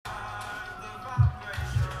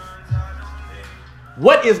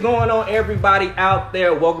What is going on, everybody out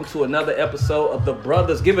there? Welcome to another episode of The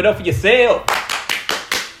Brothers. Give it up for yourself.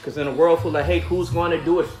 Because in a world full of hate, who's going to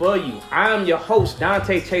do it for you? I am your host,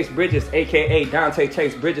 Dante Chase Bridges, a.k.a. Dante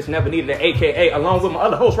Chase Bridges. Never needed an a.k.a. along with my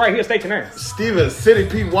other host right here. State your name. Steven City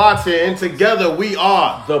Pete Watson. And together we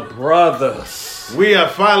are The Brothers. We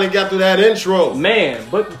have finally got through that intro. Man,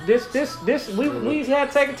 but we had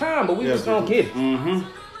to take a time, but we just going to get it. Mm-hmm.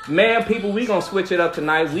 Man, people, we gonna switch it up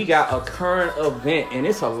tonight. We got a current event, and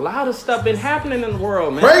it's a lot of stuff been happening in the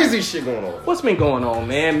world, man. Crazy shit going on. What's been going on,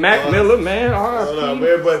 man? Mac Miller, man.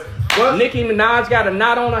 But Nicki Minaj got a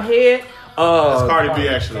knot on her head. That's Cardi B,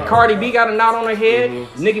 actually. Cardi B got a knot on her head.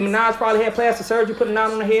 Mm-hmm. Nicki Minaj probably had plastic surgery, put a knot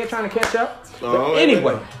on her head, trying to catch up. But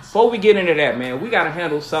anyway, before we get into that, man, we gotta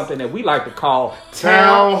handle something that we like to call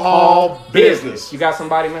Town Hall Business. You got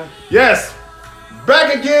somebody, man? Yes.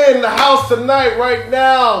 Back again in the house tonight, right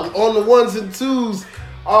now, on the ones and twos,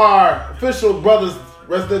 our official Brothers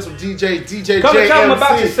residential DJ Come JMC. and tell them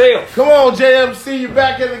about yourself. Come on, JMC, you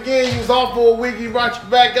back in again. You was off for a week. You brought you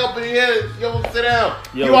back up in here. Yo, sit down.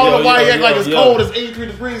 You all know why you act like it's cold. It's 83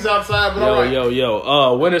 degrees outside, but all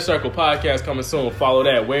right. Winter Circle podcast coming soon. Follow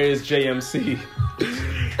that. Where is JMC?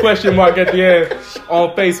 Question mark at the end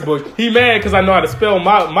on Facebook. He mad because I know how to spell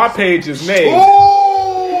my page's name.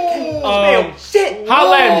 Shit.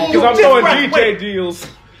 Holla at me, because I'm throwing DJ deals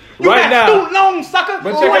right now. Student loan, sucker.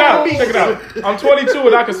 But check it out. I'm 22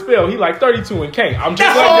 and I can spell. He like 32 and can't. I'm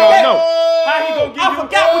just letting y'all know. How he gonna give you? I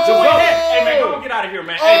forgot what you had. Hey, man, go get out of here,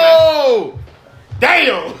 man. Oh,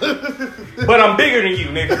 damn. But I'm bigger than you,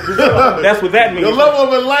 nigga. That's what that means. The level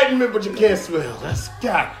of enlightenment, but you can't spell. That's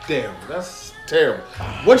goddamn. That's terrible.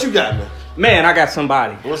 What you got, man? Man, I got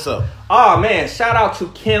somebody. What's up? Oh, man, shout out to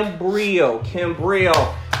Kim Brio. Kim Brio.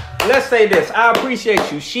 Let's say this. I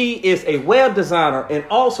appreciate you. She is a web designer, and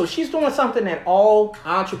also she's doing something that all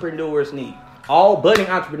entrepreneurs need. All budding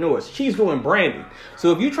entrepreneurs. She's doing branding.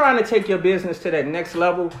 So if you're trying to take your business to that next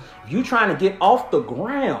level, if you're trying to get off the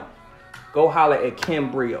ground, go holler at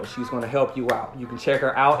Kim Brio. She's going to help you out. You can check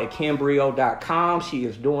her out at kimbrio.com. She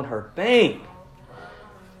is doing her thing.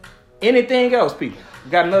 Anything else, people?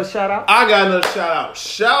 You got another shout out? I got another shout out.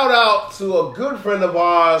 Shout out to a good friend of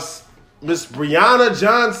ours, Miss Brianna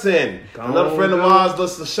Johnson. Another friend of ours,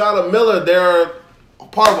 Lashana Miller. They're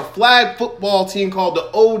part of a flag football team called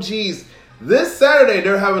the OGs. This Saturday,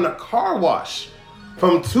 they're having a car wash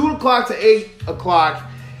from 2 o'clock to 8 o'clock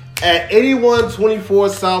at 8124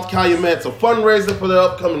 South Calumet. It's a fundraiser for the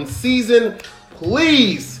upcoming season.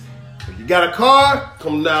 Please, if you got a car,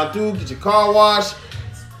 come down through, get your car washed.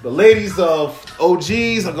 The ladies of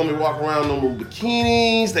OGs are going to be walking around in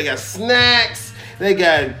bikinis. They got snacks. They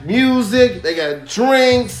got music. They got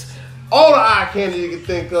drinks. All the eye candy you can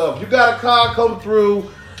think of. You got a car, come through.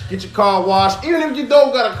 Get your car washed. Even if you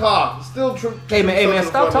don't got a car, still trip. Hey, man,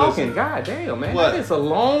 stop talking. God damn, man. What? That is a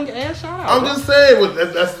long ass shout out. I'm just saying.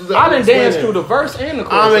 That's I done danced through the verse and the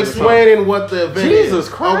chorus. I'm explaining what the event Jesus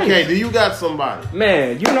is. Christ. Okay, do you got somebody?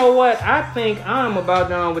 Man, you know what? I think I'm about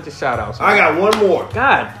done with the shout outs. I got one more.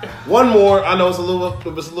 God. One more. I know it's a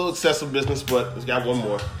little excessive business, but it's got one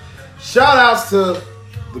more. Shout outs to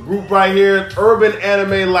the group right here, Urban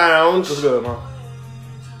Anime Lounge. What's good, man?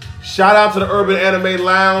 Shout out to the Urban Anime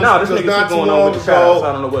Lounge. No, this nigga keep going on with the shout outs.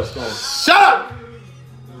 I don't know what's going on. Shut up!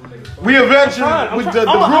 We eventually, the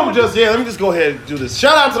group just, let me just go ahead and do this.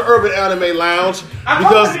 Shout out to the Urban Anime Lounge,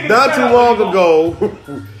 because not too long ago,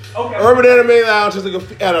 Urban Anime Lounge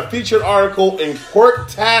had a featured article in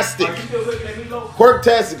Quirktastic.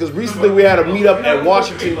 Quirktastic, because recently we had a meetup at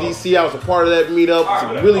Washington, D.C. I was a part of that meetup.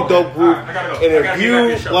 It's a really dope group. And if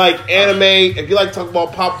you like anime, if you like talking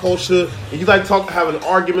about pop culture, if you like having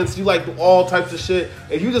arguments, you like all types of shit,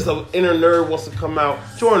 if you just an inner nerd wants to come out,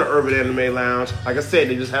 join the Urban Anime Lounge. Like I said,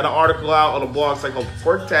 they just had an article out on a blog site called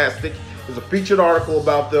Quirktastic. There's a featured article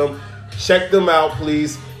about them. Check them out,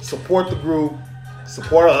 please. Support the group.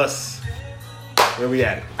 Support us. Where we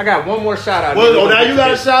at? I got one more shout out. Well, now you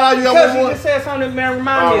got a shout out? You got one more? Because you just said something that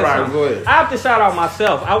remind me of something. Go ahead. I have to shout out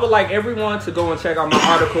myself. I would like everyone to go and check out my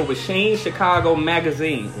article with Sheen Chicago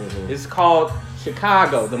Magazine. Mm-hmm. It's called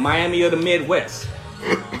Chicago, the Miami of the Midwest.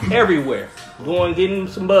 Everywhere. Getting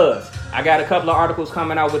some buzz. I got a couple of articles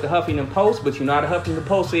coming out with the Huffington Post, but you know how the Huffington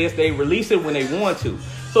Post is. They release it when they want to.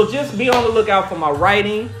 So just be on the lookout for my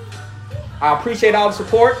writing. I appreciate all the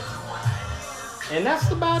support. And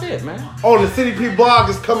that's about it, man. Oh, the City P blog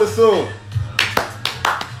is coming soon.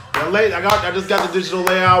 I just got the digital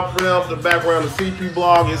layout printed out for the background. The CP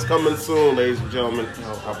blog is coming soon, ladies and gentlemen.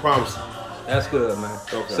 I promise you. That's good, man.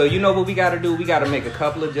 Okay. So you know what we got to do? We got to make a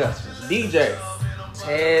couple adjustments. DJ,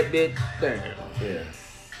 tad bit down. Yeah.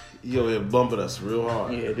 He over here bumping us real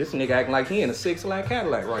hard. Yeah, this nigga acting like he in a 6-lakh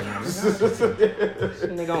Cadillac right now. This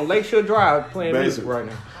nigga on Lakeshore Drive playing music right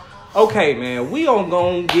now. Okay, man, we are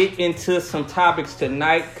going to get into some topics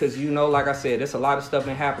tonight because, you know, like I said, there's a lot of stuff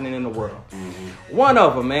been happening in the world. Mm-hmm. One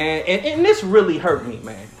of them, man, and this really hurt me,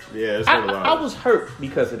 man. Yeah, it's hurt a lot. I was hurt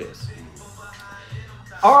because of this.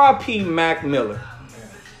 R.I.P. Mac Miller.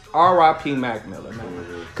 R.I.P. Mac Miller,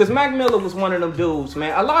 man. Because Mac Miller was one of them dudes,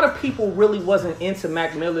 man. A lot of people really wasn't into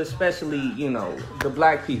Mac Miller, especially, you know, the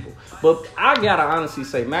black people. But I gotta honestly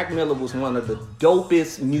say, Mac Miller was one of the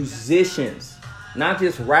dopest musicians. Not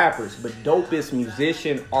just rappers, but dopest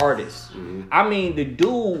musician artists. Mm-hmm. I mean, the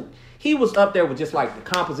dude, he was up there with just like the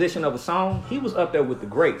composition of a song. He was up there with the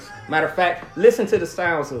greats. Matter of fact, listen to the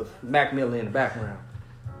sounds of Mac Miller in the background.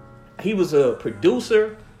 He was a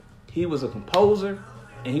producer, he was a composer,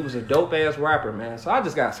 and he was a dope-ass rapper, man. So I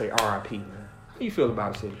just gotta say R.I.P., man. How you feel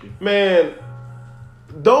about it, CDP? Man,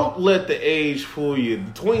 don't let the age fool you.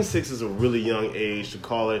 26 is a really young age to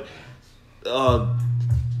call it.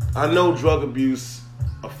 I know drug abuse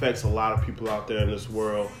affects a lot of people out there in this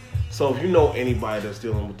world. So if you know anybody that's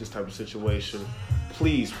dealing with this type of situation,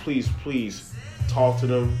 please, please, please talk to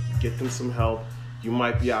them, get them some help. You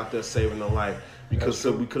might be out there saving their life because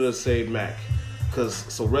we could have saved Mac.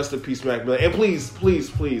 So rest in peace, Mac Miller. And please, please,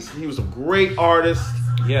 please, he was a great artist.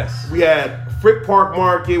 Yes. We had Frick Park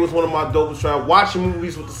Market was one of my dopest tracks. Watching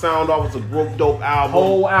Movies with the Sound Off was a dope album.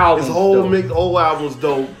 Whole album. His whole album was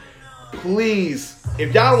dope. Please,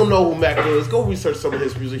 if y'all don't know who Mac Miller is, go research some of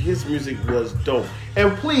his music. His music was dope.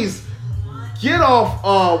 And please, get off,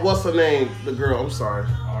 what's her name? The girl, I'm sorry.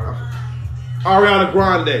 Ariana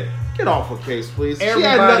Grande. Get off her case, please. Everybody she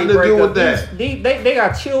had nothing to do with that. They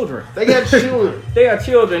got children. They got children. They got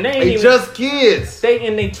children. They just kids. They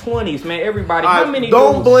in their 20s, man. Everybody.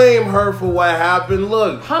 Don't blame her for what happened.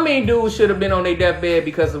 Look. How many dudes should have been on their deathbed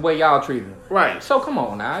because of the way y'all treated them? Right. So come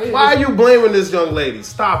on now. Why are you blaming this young lady?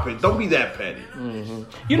 Stop it. Don't be that petty. Mm-hmm.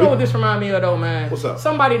 You know what this reminds me of though, man? What's up?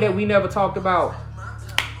 Somebody that we never talked about.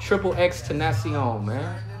 XXXTentacion,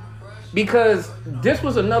 man. Because this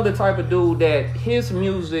was another type of dude that his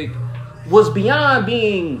music was beyond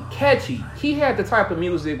being catchy. He had the type of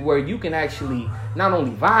music where you can actually not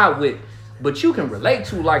only vibe with, but you can relate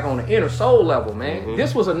to like on an inner soul level, man. Mm-hmm.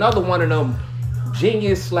 This was another one of them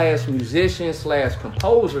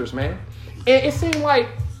genius/musicians/composers, man. And it seemed like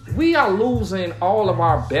we are losing all of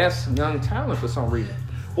our best young talent for some reason.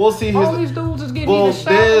 Well, see, all these dudes is getting either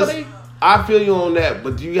shot. I feel you on that,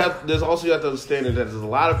 but you have to understand that there's a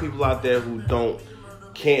lot of people out there who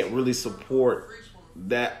can't really support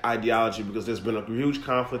that ideology because there's been a huge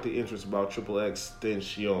conflict of interest about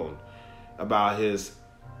XXXTentacion, about his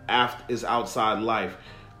outside life,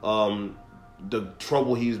 the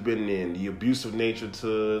trouble he's been in, the abusive nature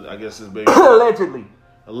to, I guess, his baby.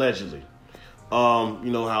 Allegedly.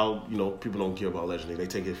 You know how, people don't care about allegedly. They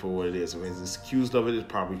take it for what it is. If he's accused of it, it's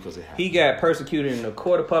probably because it happened. He got persecuted in the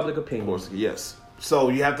court of public opinion. Of course, yes. So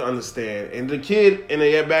you have to understand. And the kid,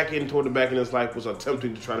 toward the back end of his life, was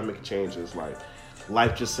attempting to try to make a change in his life.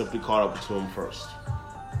 Life just simply caught up to him first,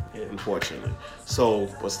 unfortunately. So,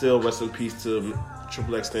 but still, rest in peace to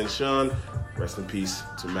XXXTentacion. Rest in peace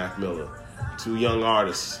to Mac Miller. Two young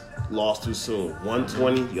artists lost too soon. One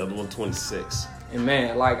 20, the other one 26. And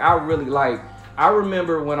man, I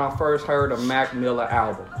remember when I first heard a Mac Miller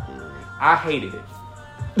album. I hated it.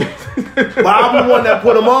 But I'm the one that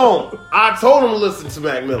put him on. I told him to listen to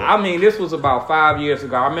Mac Miller. I mean, this was about 5 years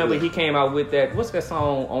ago. I remember he came out with that. What's that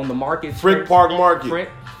song on the market? Frick Park Market.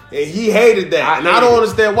 And he hated that. I don't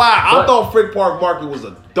understand why. I thought Frick Park Market was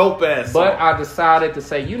a dope ass song. But I decided to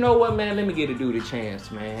say, you know what, man? Let me give a dude a chance,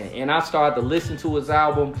 man. And I started to listen to his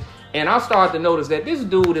album. And I started to notice that this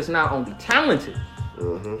dude is not only talented,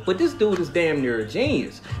 but this dude is damn near a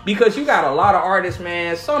genius. Because you got a lot of artists,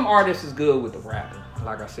 man. Some artists is good with the rapping,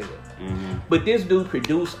 like I said. But this dude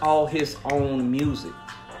produced all his own music.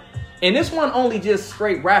 And this one only just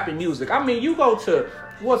straight rapping music. I mean, you go to,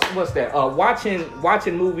 what's that?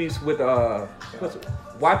 Watching movies with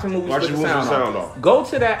Watching movies with the sound off. Go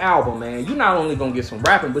to that album, man. You're not only gonna get some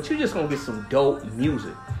rapping, but you're just gonna get some dope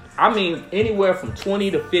music. I mean, anywhere from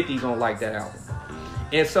 20 to 50 gonna like that album.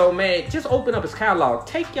 And so, man, just open up his catalog.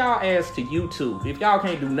 Take y'all ass to YouTube. If y'all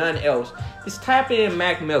can't do nothing else, just type in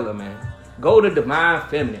Mac Miller, man. Go to Divine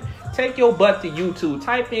Feminine. Take your butt to YouTube.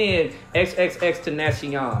 Type in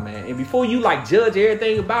XXXTentacion, man. And before you judge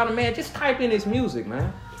everything about him, man, just type in his music,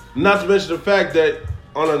 man. Not to mention the fact that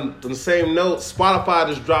on the same note, Spotify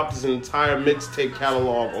just dropped his entire mixtape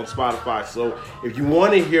catalog on Spotify. So if you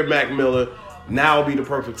want to hear Mac Miller, now would be the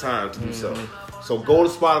perfect time to do so. So go to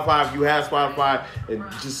Spotify if you have Spotify and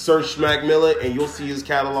just search Mac Miller and you'll see his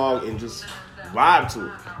catalog and just vibe to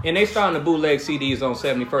it. And they starting to bootleg CDs on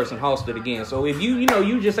 71st and Halsted again. So if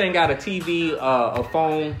you just ain't got a TV, a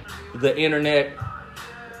phone, the internet,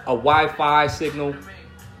 a Wi-Fi signal,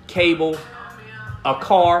 cable, a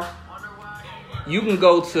car, you can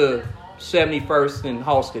go to 71st and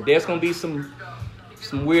Halsted. There's gonna be some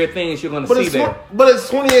weird things you're gonna see there. But it's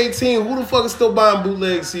 2018. Who the fuck is still buying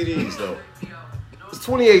bootleg CDs though? It's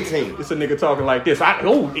 2018. It's a nigga talking like this.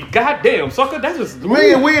 Goddamn, sucker. That's just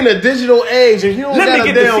We in a digital age. If you don't got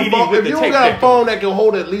a damn phone, if you don't got a deck. phone that can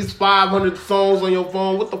hold at least 500 songs on your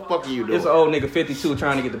phone, what the fuck are you doing? It's an old nigga 52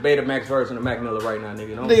 trying to get the Betamax version of Mac Miller right now,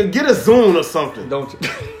 nigga. Nigga, get a Zune or something. Don't you?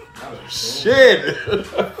 Shit.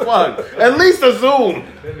 Fuck. At least a Zune.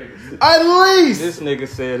 At least. This nigga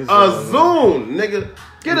said A Zune. Nigga.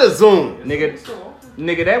 Get a Zune.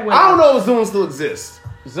 Nigga, that went. I don't know if Zune still exists.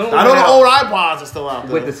 Zune I know went the out old iPods are still out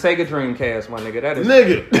there. with the Sega Dreamcast, my nigga. That is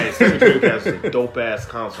Nigga. Hey, Sega Dreamcast is a dope ass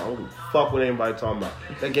console. I don't give a fuck what anybody talking about.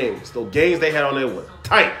 That game, still games they had on there were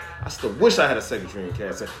tight. I still wish I had a Sega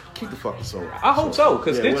Dreamcast. Keep the fucking song. I hope so,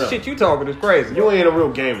 because this shit you talking is crazy. You ain't a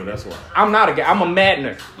real gamer, that's why. I'm not a guy. I'm a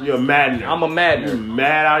Maddener. You're a Maddener. I'm a Maddener. You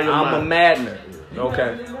mad out of your mind. I'm a Maddener.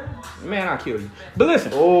 Okay. Man, I'll kill you. But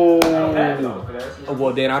listen. Oh.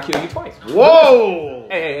 Well, then I'll kill you twice. Whoa.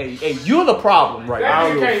 Hey, you're the problem right now. I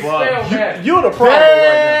don't give a fuck. You're the problem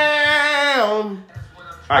right Damn.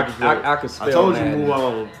 I can spell I told you Madden. move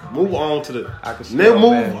on. Move on to the. I can spell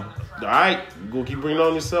move. Madden. All right, you gonna keep bringing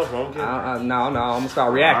on yourself. I don't care. No, I'm gonna start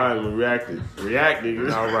All reacting. right, reacting. React,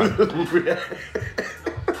 nigga. All right. React.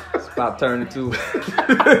 It's about to turn into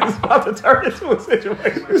a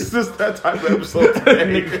situation. It's just that type of episode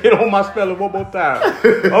today. Nigga, get on my spelling one more time.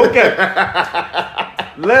 Okay.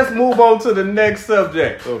 Let's move on to the next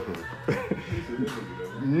subject.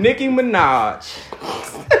 Nicki Minaj.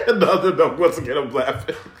 no, once again, I'm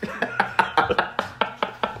laughing.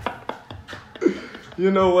 You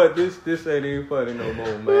know what? This ain't even funny no more,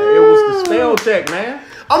 man. It was the spell check, man.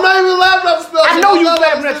 I'm not even laughing at the spell check. I know you I'm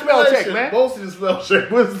laughing at the the spell check, man. Most of the spell check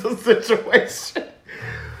was the situation.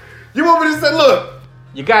 You want me to say, look.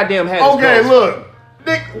 You goddamn had Okay, look.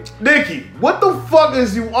 Nicki, what the fuck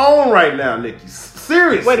is you on right now, Nicki?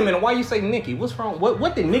 Seriously. Wait a minute. Why you say Nicki? What's wrong?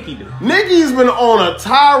 What did Nicki do? Nicki's been on a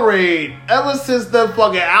tirade ever since that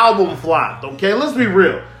fucking album flopped, okay? Let's be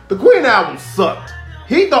real. The Queen album sucked.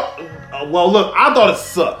 He thought... well, look, I thought it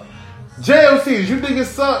sucked. JLC, did you think it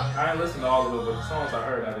sucked? I didn't listen to all of it, but the songs I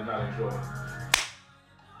heard, I did not enjoy.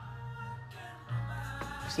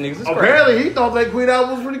 This niggas is crazy. Apparently, he thought that Queen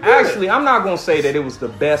album was pretty good. Actually, I'm not gonna say that it was the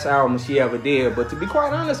best album she ever did, but to be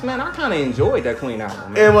quite honest, man, I kind of enjoyed that Queen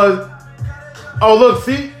album. Man. It was... Oh, look,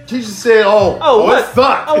 see? Keisha said, what? it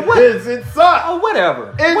sucked. Oh, what? It sucked. Oh,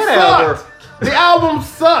 whatever. It Whatever. sucked. The album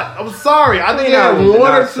sucked. I'm sorry. I think it had album did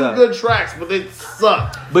one or not two suck. good tracks, but it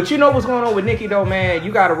sucked. But you know what's going on with Nicki, though, man?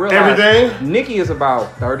 You gotta realize Everything? Nicki is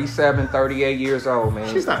about 37, 38 years old,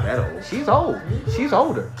 man. She's not that old. She's old. She's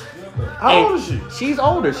older. How old is she? She's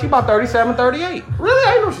older. She's about 37, 38. Really?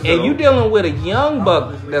 I didn't know she's that And you old. dealing with a young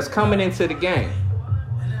buck that's coming into the game,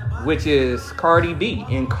 which is Cardi B.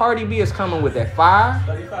 And Cardi B is coming with that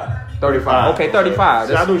 35. Okay, 35.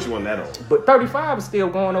 See, I knew she wasn't that old. But 35 is still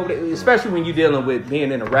going over there, especially when you're dealing with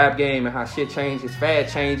being in a rap game and how shit changes, fad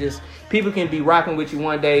changes. People can be rocking with you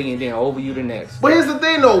one day and then over you the next. But here's the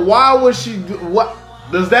thing, though. Why would she do... What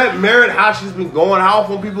does that merit how she's been going off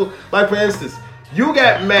on people? Like, for instance, you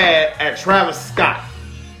got mad at Travis Scott.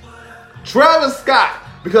 Travis Scott,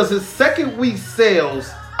 because his second week sales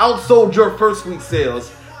outsold your first week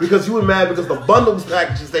sales. Because you were mad because the bundles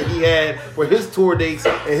packages that he had for his tour dates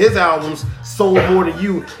and his albums sold more than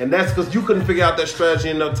you. And that's because you couldn't figure out that strategy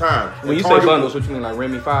in enough time. When you say Target- bundles, what you mean, like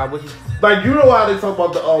Remy 5? What you... Like, you know how they talk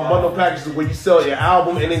about the bundle packages where you sell your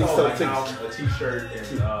album and then you sell the tickets. A t-shirt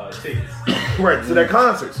and tickets. Right, to their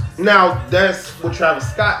concerts. Now, that's what Travis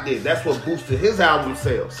Scott did. That's what boosted his album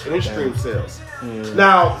sales and his stream sales.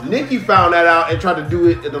 Now, Nicki found that out and tried to do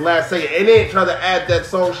it in the last second. And then tried to add that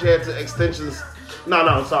song she had to extensions.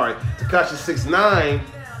 I'm sorry. Tekashi 6ix9ine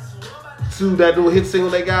to that new hit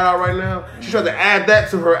single they got out right now. She tried to add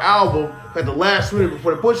that to her album at the last minute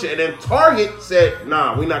before they push it. And then Target said,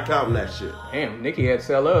 nah, we not counting that shit. Damn, Nicki had to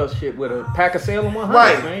sell us shit with a pack of Salem 100,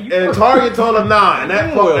 Right, man. You and Target told her nah, and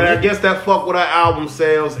that Well, and I guess that fucked with her album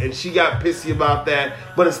sales, and she got pissy about that.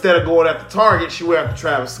 But instead of going after Target, she went after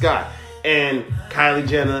Travis Scott and Kylie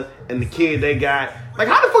Jenner and the kid they got. Like,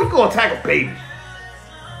 how the fuck you gonna attack a baby?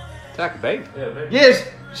 Attack a baby. Yeah, baby. Yes,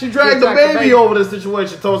 she dragged the attacked the baby baby. over the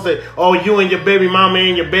situation. Told say, "Oh, you and your baby mama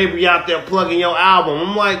and your baby out there plugging your album."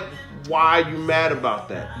 I'm like, why you mad about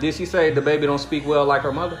that. Did she say the baby don't speak well like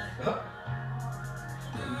her mother?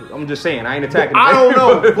 I'm just saying, I ain't attacking. I don't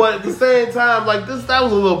know, but at the same time, like that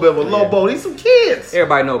was a little bit of a low blow. These some kids.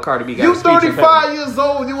 Everybody know Cardi B got You a speech 35 years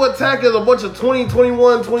old, you attacking a bunch of 20,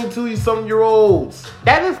 21, 22-something-year-olds.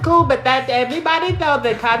 That is cool, but that everybody knows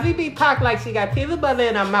that Cardi B talk like she got peanut butter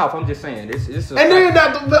in her mouth. I'm just saying, this is. And then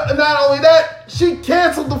not only that, she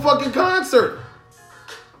canceled the fucking concert.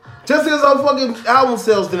 Just because her fucking album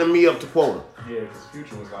sales didn't meet up to quota. Yeah, because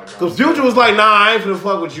Future was like, Because Future was like, nah, I ain't finna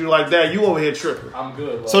fuck with you like that. You over here tripping. I'm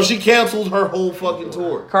good. So she canceled her whole fucking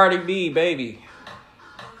tour. Cardi B, baby,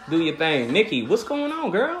 do your thing. Nikki, what's going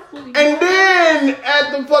on, girl? And then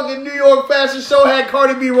at the fucking New York Fashion Show, had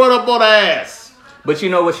Cardi B run up on her ass. But you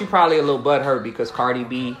know what? She probably a little butthurt because Cardi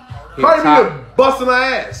B hit Cardi B top. was busting her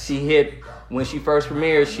ass. She hit when she first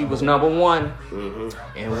premiered. She was number one,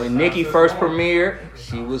 and when Nikki first premiered,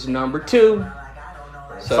 she was number two.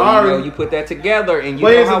 So Sorry. you put that together, and you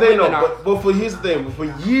But know here's how the thing, women though. are. Here's the thing. But for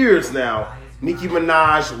years now, Nicki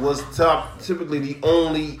Minaj was typically the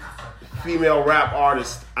only female rap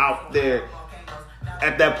artist out there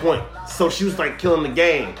at that point. So she was like killing the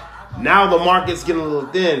game. Now the market's getting a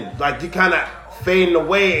little thin. Like you kind of fading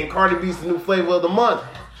away, and Cardi B's the new flavor of the month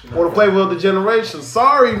or the flavor of the generation.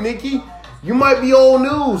 Sorry, Nicki, you might be old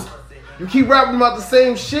news. You keep rapping about the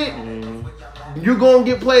same shit. You're gonna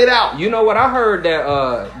get played out. You know what I heard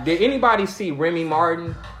that did anybody see Remy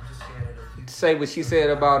Martin say what she said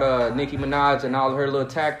about Nicki Minaj and all of her little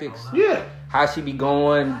tactics? Yeah. How she be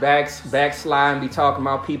going backsliding, be talking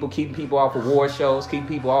about people, keeping people off of award shows, keeping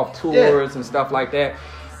people off tours and stuff like that.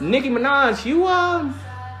 Nicki Minaj,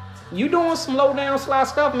 you doing some low down sly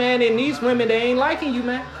stuff, man, and these women, they ain't liking you,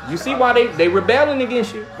 man. You see why they rebelling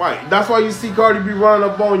against you. Right. That's why you see Cardi B running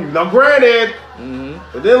up on you. Now, granted,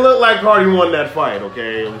 it didn't look like Cardi won that fight,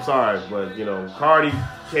 okay? I'm sorry, but, you know, Cardi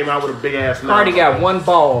came out with a big-ass Cardi got one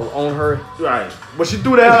ball on her. Right. But she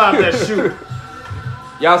threw the hell out that shoe.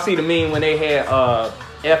 Y'all see the meme when they had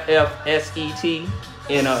FFSET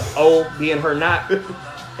and O being her knot?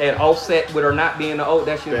 Had Offset with her not being the O.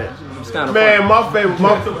 That shit was kind of Man, funny.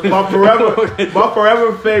 my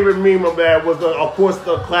forever favorite meme of that was, of course,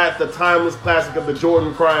 the timeless classic of the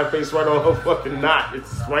Jordan crying face right on her fucking knot.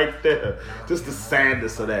 It's right there. Just the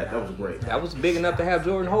sadness of that. That was great. That was big enough to have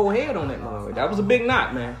Jordan's whole head on that motherfucker. That was a big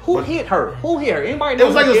knot, man. Who hit her? Anybody know? It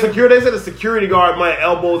was like they said a security guard might have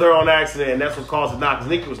elbowed her on accident, and that's what caused the knock, because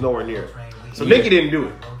Nicki was nowhere near it. So Nicki didn't do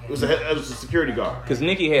it. It was a security guard. Because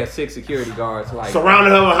Nicki had 6 security guards, like surrounded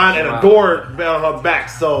her behind and a door on her back.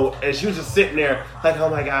 So, and she was just sitting there like, oh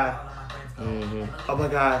my God. Oh my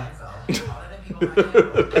God.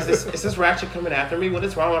 Is this Ratchet coming after me? What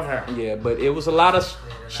is wrong with her? Yeah, but it was a lot of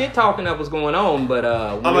shit talking that was going on. But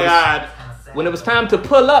oh my God. When it was time to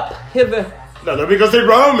pull up hither. No, let me go see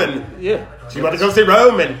Roman. Yeah. She about to go see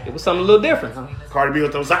Roman. It was something a little different, huh? Cardi B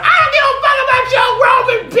was like, I don't give a fuck about your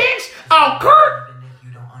Roman, bitch. Oh, Kurt.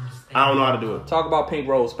 I don't know how to do it. Talk about pink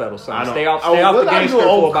rose petals, son. I know. Stay off the gangster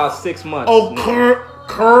for about 6 months. Oh,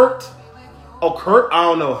 Kurt. Oh, Kurt. I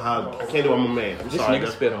don't know how. I can't do it. I'm a man. I'm this sorry.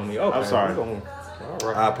 nigga spit on me. Okay, I'm sorry. All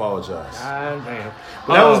right. I apologize. Damn.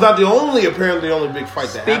 But that was not apparently the only big fight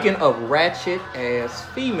that happened. Speaking of ratchet ass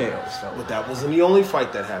females, though. But that wasn't the only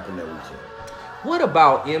fight that happened that weekend. What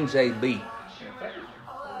about MJB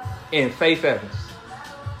and Faith Evans?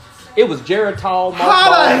 It was Jared Tall, Mark How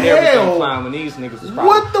Ball, the and everything hell? flying when these niggas was probably.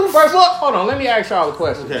 What the First, fuck? Hold on, let me ask y'all a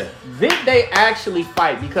question. Okay. Did they actually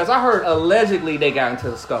fight? Because I heard allegedly they got into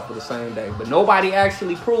the scuffle the same day, but nobody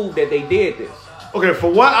actually proved that they did this. Okay, for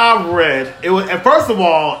what I've read, it was. And first of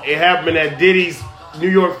all, it happened at Diddy's New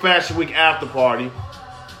York Fashion Week after party.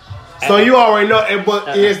 So you already know.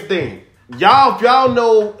 But here's the thing, y'all. If y'all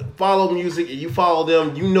know, follow music, and you follow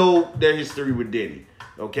them, you know their history with Diddy.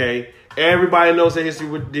 Okay. Everybody knows their history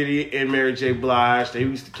with Diddy and Mary J. Blige. They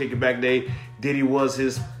used to kick it back. Diddy was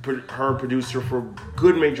her producer for a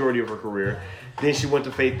good majority of her career. Then she went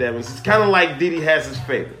to Faith Evans. It's kind of like Diddy has his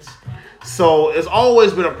favorites. So it's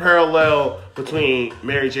always been a parallel between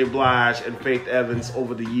Mary J. Blige and Faith Evans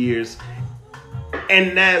over the years.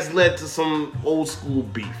 And that's led to some old school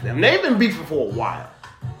beef. And they've been beefing for a while.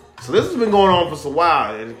 So this has been going on for a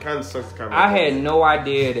while, and it kind of sucks. I had no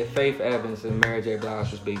idea that Faith Evans and Mary J.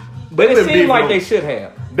 Blige was beefing. But it seemed like they should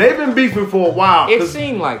have. They've been beefing for a while. It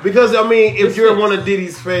seemed like. Because, I mean, if you're one of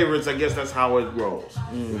Diddy's favorites, I guess that's how it rolls.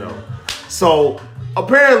 You know? So,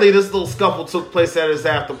 apparently this little scuffle took place at his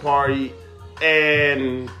after party,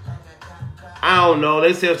 and I don't know,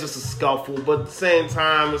 they say it's just a scuffle, but at the same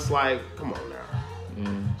time, it's like, come on now.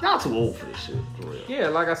 Y'all too old for this shit, for real. Yeah,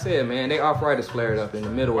 like I said, man, they arthritis flared up in the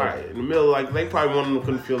middle. Right, in the middle, like, they probably one of them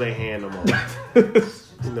couldn't feel their hand no more.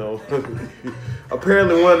 You know,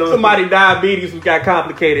 apparently one of those. Somebody diabetes who got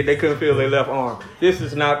complicated, they couldn't feel their left arm.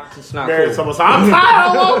 It's not Man, cool. someone said, I'm tired,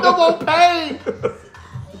 I want no more pain.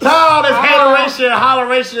 Tired of this hateration and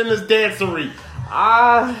holleration and this dancery.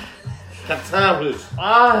 Got time for this.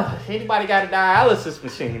 Anybody got a dialysis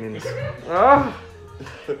machine in this?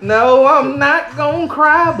 No, I'm not gonna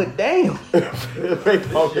cry, but damn.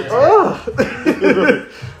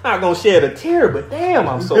 Not gonna shed a tear, but damn,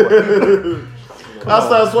 I'm sore.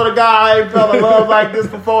 I swear to God, I ain't felt a love like this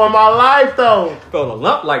before in my life, though. Felt a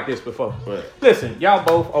lump like this before. Right. Listen, y'all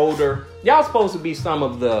both older. Y'all supposed to be some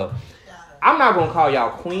of the. I'm not gonna call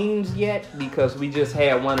y'all queens yet because we just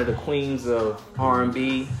had one of the queens of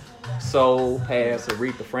R&B, soul, past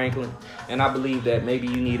Aretha Franklin, and I believe that maybe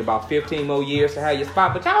you need about 15 more years to have your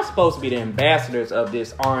spot. But y'all supposed to be the ambassadors of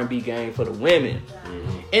this R&B game for the women.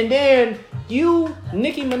 Mm-hmm. And then you,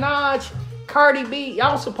 Nicki Minaj, Cardi B,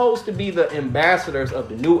 y'all supposed to be the ambassadors of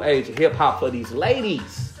the new age of hip hop for these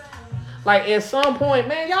ladies. Like at some point,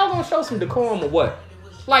 man, y'all gonna show some decorum or what?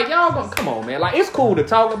 Like y'all gonna come on, man. Like it's cool to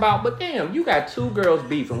talk about, but damn, you got two girls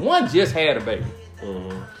beefing. One just had a baby.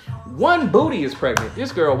 Mm-hmm. One booty is pregnant.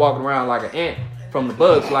 This girl walking around like an ant from the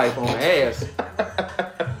Bug's Life on her ass.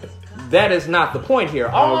 That is not the point here.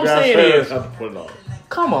 All I'm saying is,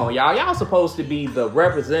 come on, y'all. Y'all supposed to be the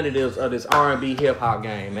representatives of this R&B hip hop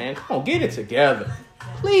game, man. Come on, get it together.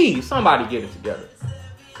 Please, somebody get it together.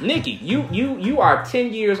 Nicki, you are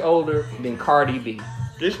 10 years older than Cardi B.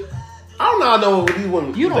 I don't know these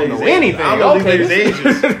women. You don't know anything. I don't know these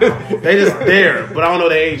ages. They just there, but I don't know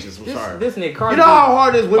their ages. I'm sorry. This nigga Cardi. You know how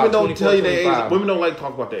hard it is? Women don't tell you their age. Women don't like to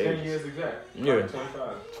talk about their age. 10 years exact. Yeah.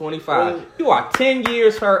 25. You are 10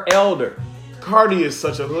 years her elder. Cardi is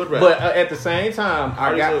such a hood rat. But at the same time,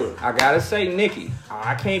 I gotta say, Nicki,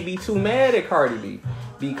 I can't be too mad at Cardi B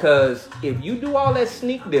because if you do all that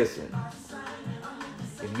sneak dissing,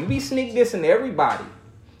 if you be sneak dissing everybody,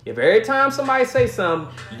 if every time somebody say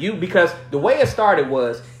something, because the way it started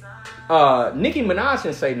was Nicki Minaj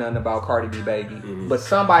didn't say nothing about Cardi B baby, but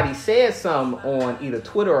somebody said something on either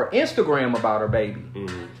Twitter or Instagram about her baby,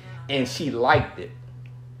 and she liked it.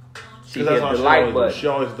 She hit the like button. She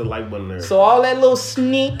always hit the like button there. So all that little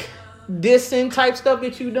sneak dissing type stuff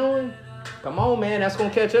that you doing, come on, man, that's gonna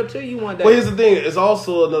catch up to you one day. Well, here's the thing. It's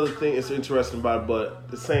also another thing. It's interesting about it, but at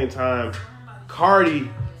the same time, Cardi,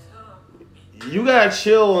 you gotta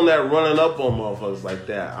chill on that running up on motherfuckers like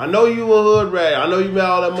that. I know you a hood rat. I know you made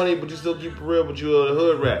all that money, but you still keep it real. But you a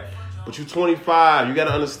hood rat. But you 25. You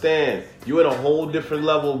gotta understand. You in a whole different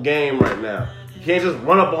level of game right now. You can't just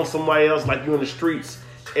run up on somebody else like you in the streets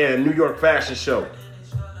at a New York fashion show.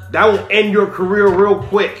 That will end your career real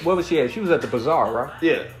quick. What was she at? She was at the bazaar, right?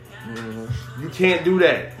 Yeah. You can't do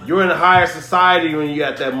that. You're in a higher society when you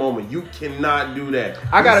got that moment. You cannot do that.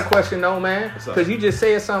 I got a question though, man. What's up? Because you just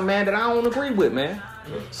said something, man, that I don't agree with, man.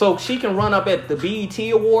 So she can run up at the BET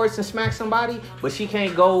Awards and smack somebody, but she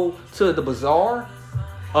can't go to the bazaar,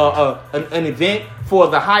 an event for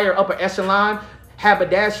the higher upper echelon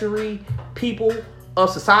haberdashery people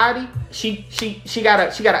of society. She gotta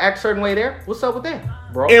act a certain way there. What's up with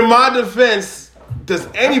that, bro? In my defense, does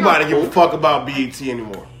anybody give a fuck about BET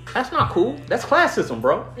anymore? That's not cool. That's classism,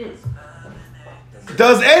 bro.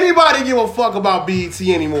 Does anybody give a fuck about BET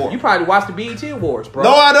anymore? You probably watch the BET Awards, bro.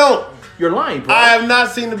 No, I don't. You're lying, bro. I have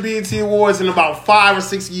not seen the BET Awards in about 5 or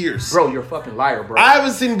 6 years. Bro, you're a fucking liar, bro. I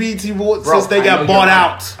haven't seen BET Awards since they got bought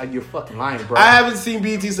out. You're fucking lying, bro. I haven't seen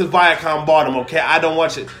BET since Viacom bought them, okay? I don't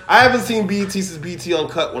watch it. I haven't seen BET since BET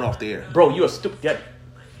Uncut went off the air. Bro, you're a stupid.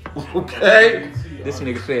 Okay? This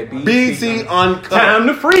nigga said BET Uncut. Time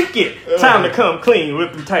to freak it. Time to come clean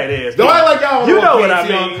with them tight ass. Don't act like y'all you know what what I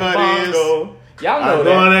BET mean. Uncut is. Y'all know I'm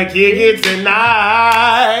that. gonna kick it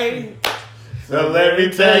tonight. So let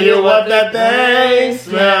me tell you what that thing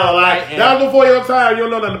smell like. That was before your time. You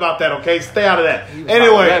don't know nothing about that, okay? Stay out of that.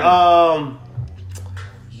 Anyway,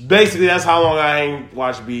 basically that's how long I ain't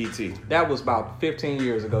watched BET. That was about 15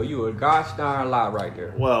 years ago. You a gosh darn lie right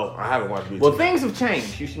there. Well, I haven't watched BET. Well, things have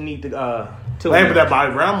changed. You should need to Hey, but that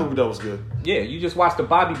Bobby Brown movie, that was good. Yeah, you just watched the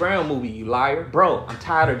Bobby Brown movie, you liar. Bro, I'm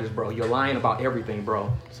tired of this, bro. You're lying about everything,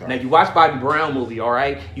 bro. Sorry. Now, you watched Bobby Brown movie, all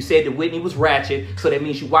right? You said that Whitney was ratchet, so that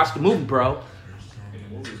means you watched the movie, bro.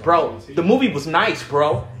 Bro, the movie was nice,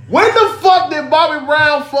 bro. When the fuck did Bobby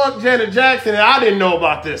Brown fuck Janet Jackson and I didn't know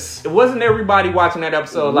about this? It wasn't everybody watching that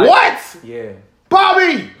episode like... What? Yeah.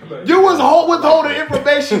 Bobby, you was withholding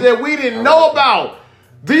information that we didn't know about.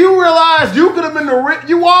 Do you realize you could have been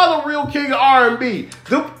you are the real king of R&B?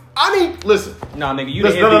 Listen. No, nigga, you the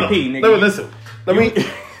MVP, nigga. Listen. Let me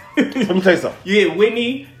Let me tell you something. You hit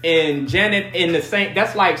Whitney and Janet in the same.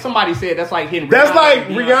 That's like somebody said. That's like hitting. That's like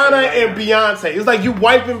and Rihanna right and Beyonce. It's like you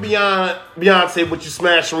wiping Beyonce, but you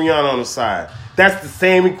smashing Rihanna on the side. That's the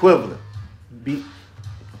same equivalent. Be-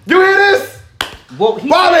 You hear this? well,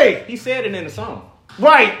 Bobby! he said it in the song.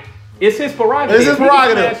 Right. It's his prerogative. It's his He can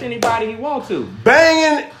prerogative. smash anybody he wants to.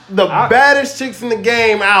 Banging the baddest chicks in the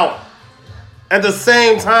game out at the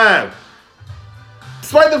same time.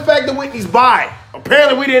 Despite the fact that Whitney's bi.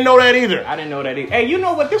 Apparently we didn't know that either. I didn't know that either. Hey, you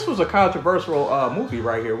know what? This was a controversial movie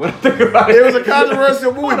right here. When I think about it, It was a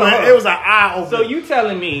controversial movie, but it was an eye opener. So you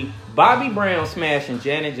telling me Bobby Brown smashing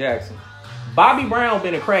Janet Jackson? Bobby Brown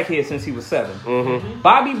been a crackhead since he was 7. Mm-hmm.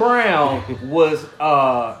 Bobby Brown was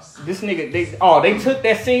this nigga. They took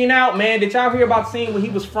that scene out, man. Did y'all hear about the scene where he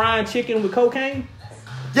was frying chicken with cocaine?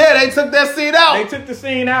 Yeah, they took that scene out. They took the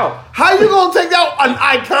scene out. How you gonna take out an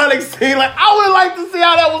iconic scene? Like, I would like to see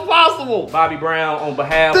how that was possible. Bobby Brown, on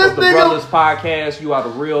behalf This of the nigga- Brothers Podcast, you are the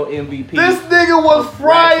real MVP. This nigga was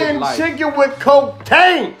frying Life. chicken with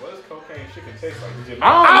cocaine. What does cocaine chicken taste like? Is it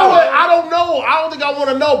I don't know. I don't think I want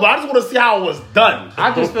to know, but I just want to see how it was done.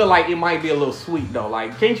 I just feel like it might be a little sweet though.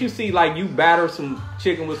 Like, can't you see like you batter some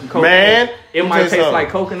chicken with some coconut? Man, it let me might tell you taste something. like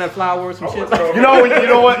coconut flour or some shit. You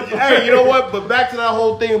know what? Hey, you know what? But back to that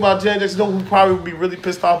whole thing about Janet Jackson. You know who probably would be really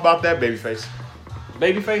pissed off about that? Babyface.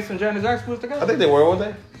 Babyface and Janet Jackson was together. I think they were, weren't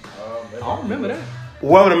they? I don't remember that.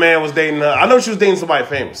 Whoever the man was dating her. I know she was dating somebody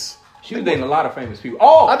famous. She was dating a lot of famous people.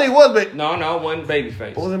 Oh, I think it was, but no, wasn't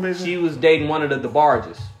Babyface. What was it, Babyface? She was dating one of the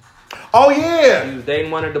DeBarges. oh She yeah, was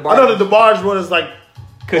dating one of the DeBarges. I know the DeBarge one is like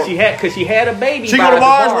Cause she had a baby. Chico by DeBarge,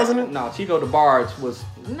 DeBarge. wasn't it? No, Chico DeBarge was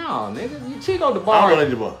nigga. Chico I don't know DeBarge.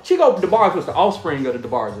 that DeBarge. Chico DeBarge was the offspring of the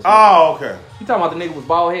DeBarges. Oh, okay. You talking about the nigga was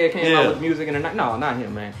bald head, came out Yeah. with music in the night? No, not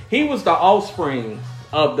him, man. He was the offspring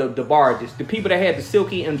of the DeBarges. The people that had the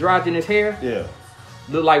silky androgynous hair, Yeah.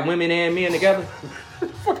 look like women and men together.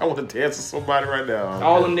 Fuck, I want to dance with somebody right now.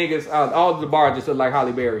 All them niggas, all the DeBarges look like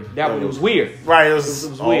Holly Berry. It was weird. Right, it was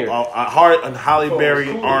weird. A Holly Berry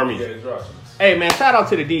army. Hey man, shout out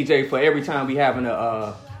to the DJ for every time we having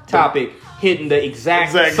a topic hitting the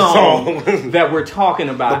exact song song. that we're talking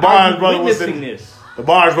about. The Barnes I'm brother was witnessing in- this. The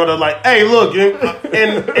Barge brother like, hey, look,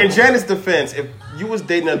 in Janet's defense, if you was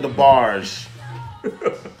dating a DeBarge,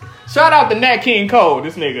 Shout out to Nat King Cole,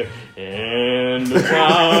 this nigga. And the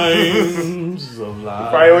times of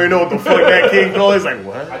life. probably don't even know what the fuck that King Cole is. Like,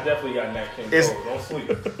 what? I definitely got Nat King It's- Cole. Don't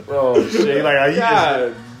sleep. Oh shit! He like, are you?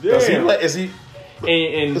 God Does he? damn. Is he?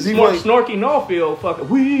 And Is he Snorky Norfield, fucking,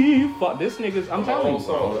 this nigga's, I'm telling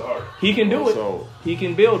Song, you, the art. he can do it. So- He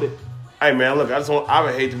can build it. Hey man, look, I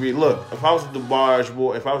would hate to be. Look, if I was the DeBarge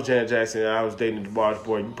boy, if I was Janet Jackson and I was dating the DeBarge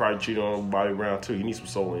boy, you probably cheat on Bobby Brown too. You need some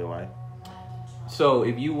soul in your life. So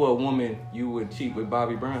if you were a woman, you would cheat with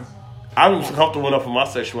Bobby Brown? I'm comfortable enough with my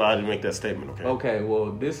sexuality to make that statement. Okay. Okay,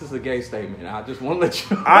 well, this is a gay statement. I just want to let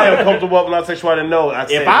you know. I am comfortable with my sexuality. No,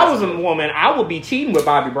 If I was a woman, I would be cheating with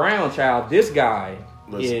Bobby Brown, child. This guy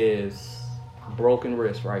Listen. is broken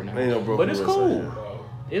wrist right now. Ain't no broken but it's wrist cool. right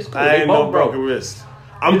It's cool. I They ain't both no broke. broken wrist.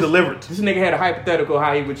 I'm delivered. This nigga had a hypothetical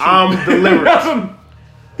how he would cheat. I'm delivered.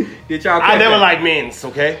 Did y'all I catch never that? liked men's.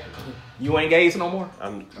 Okay. You ain't gays no more?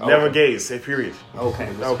 I'm never gay. Say period. Okay,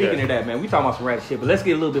 well, Okay. speaking of that, man, we talking about some ratchet shit, but let's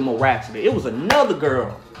get a little bit more ratchet. It was another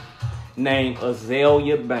girl named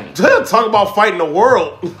Azalea Banks. Talk about fighting the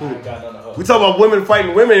world. I ain't got none of her. We talk about women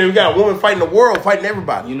fighting women, and we got a woman fighting the world, fighting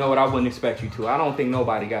everybody. You know what? I wouldn't expect you to. I don't think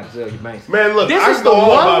nobody got Azalea Banks. Man, look, This I is know the all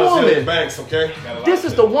one about woman. Azalea Banks, okay? Got a lot This of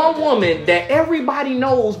is the shit. one woman that everybody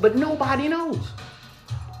knows, but nobody knows.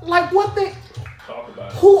 Like, what the? Talk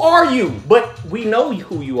about it. Who are you? But we know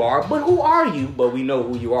who you are. But who are you? But we know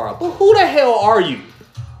who you are. But who the hell are you?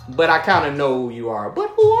 But I kind of know who you are. But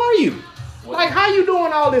who are you? Like, how you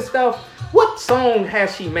doing all this stuff? What song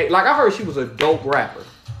has she made? Like, I heard she was a dope rapper.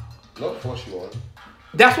 No, of course you are.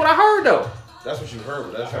 That's what I heard, though. That's what you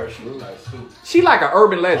heard, but that's I how heard she she was was. nice too. She like an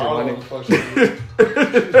urban legend, I don't my know what nigga. the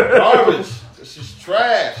fuck she is. Garbage. She's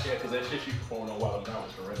trash. Yeah, because that shit she performed on Wild Now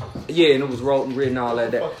was horrendous. Yeah, and it was written all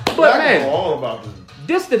that. But But I can man, go on about this.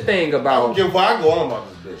 this the thing I don't about give a fuck. I go on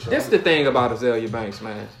about this bitch. this the thing about Azalea Banks,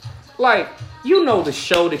 man. Like, you know the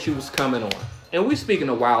show that you was coming on, and we speaking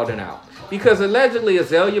of Wild and Out because allegedly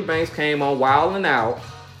Azalea Banks came on Wild and Out.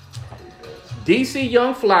 DC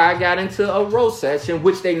Young Fly got into a roast session,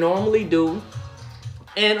 which they normally do,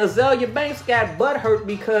 and Azalea Banks got butthurt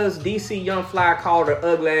because DC Young Fly called her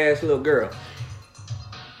ugly ass little girl.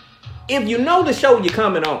 If you know the show you're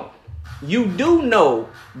coming on, you do know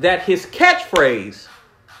that his catchphrase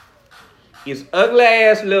is ugly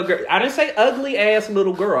ass little girl. I didn't say ugly ass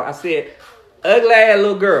little girl. I said ugly ass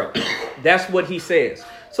little girl. That's what he says.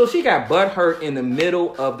 So she got butthurt in the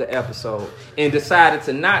middle of the episode and decided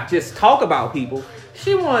to not just talk about people.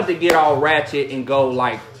 She wanted to get all ratchet and go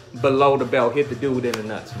like below the belt, hit the dude in the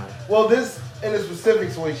nuts, man. Well, this in the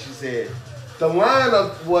specifics way she said, the line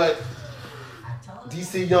of what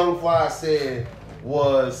DC Young Fly said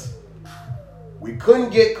was, we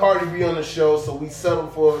couldn't get Cardi B on the show, so we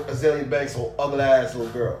settled for Azalea Banks, or ugly ass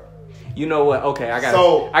little girl. You know what? Okay, I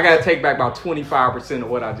gotta take back about 25% of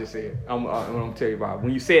what I just said. I'm gonna tell you about.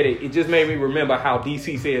 When you said it, it just made me remember how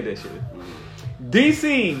DC said that shit.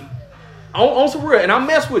 DC, on some real, and I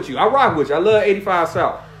mess with you. I rock with you. I love 85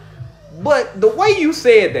 South. But the way you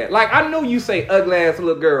said that, like, I know you say ugly ass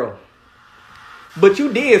little girl, but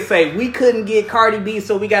you did say we couldn't get Cardi B,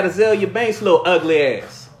 so we got Azalea Banks, little ugly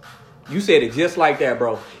ass. You said it just like that,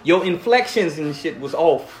 bro. Your inflections and shit was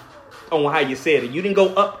off on how you said it. You didn't go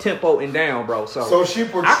up tempo and down, bro. So she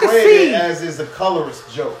portrayed it as is a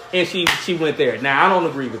colorist joke. And she went there. Now, I don't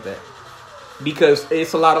agree with that. Because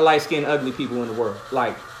it's a lot of light-skinned, ugly people in the world.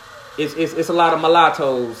 Like, it's a lot of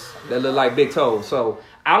mulattoes that look like big toes. So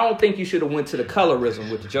I don't think you should have went to the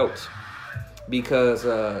colorism with the jokes. Because,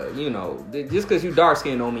 just because you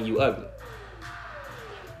dark-skinned don't mean you ugly.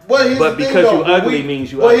 But because you ugly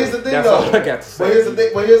means you ugly. Here's the thing, That's all I got to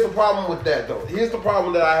say. But here's the problem with that, though. Here's the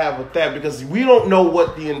problem that I have with that, because we don't know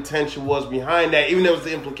what the intention was behind that. Even there was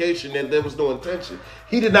the implication that there was no intention.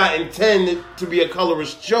 He did not intend it to be a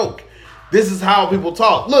colorist joke. This is how people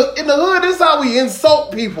talk. Look, in the hood, this is how we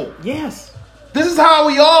insult people. Yes. This is how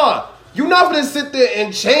we are. You're not going to sit there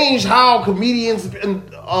and change how comedians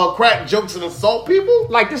crack jokes and insult people?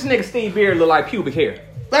 Like, this nigga Steve Beard look like pubic hair.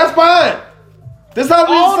 That's fine. This is how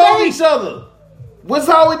we insult each other. What's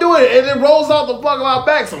how we do it? And it rolls off the fuck of our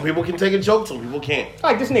back. Some people can take a joke, some people can't.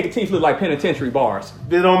 Like, this nigga teeth look like penitentiary bars.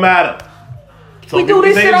 It don't matter. We do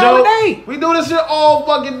this shit all day. We do this shit all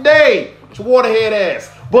fucking day. Waterhead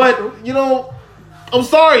ass. But, I'm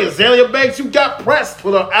sorry, Azalea Banks, you got pressed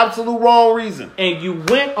for the absolute wrong reason. And you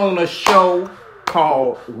went on a show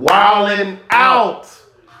called Wildin' Out.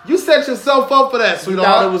 You set yourself up for that, sweetheart.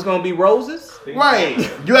 You thought it was going to be roses? Right.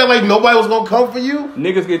 You act like nobody was going to come for you?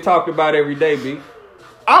 Niggas get talked about every day, B.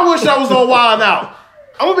 I wish I was on Wildin' Out.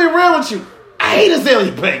 I'm going to be real with you. I hate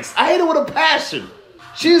Azalea Banks. I hate her with a passion.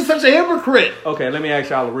 She's such a hypocrite. Okay, let me ask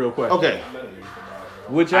y'all a real question. Okay.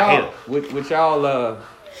 Would y'all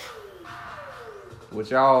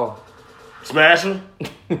smash her?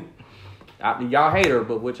 Y'all hate her,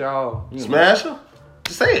 but would y'all smash her?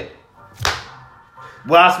 Just say it.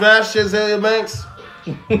 Will I smash Azalea Banks?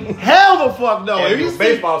 Hell the fuck no. If you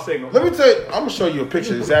baseball signal. Let me tell you, I'm gonna show you a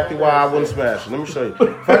picture exactly why I wouldn't smash her. Let me show you.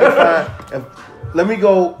 If I can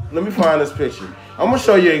find, let me find this picture. I'm gonna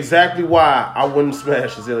show you exactly why I wouldn't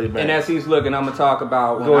smash Azalea Banks. And as he's looking, I'm gonna talk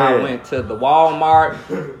about when I went to the Walmart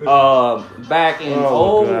back in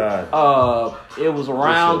it was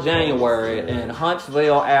around January in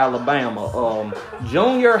Huntsville, Alabama.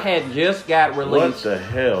 Junior had just got released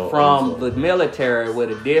from the military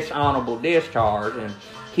with a dishonorable discharge, and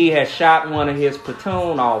he had shot one of his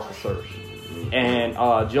platoon officers. And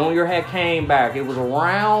Junior had came back. It was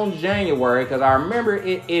around January, because I remember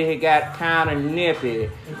it had got kind of nippy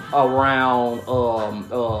around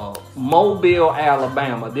Mobile,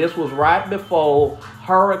 Alabama. This was right before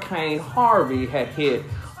Hurricane Harvey had hit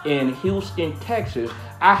in Houston, Texas.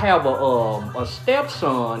 I have a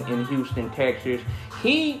stepson in Houston, Texas.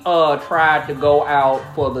 He tried to go out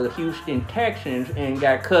for the Houston Texans and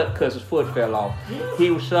got cut because his foot fell off. He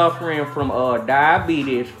was suffering from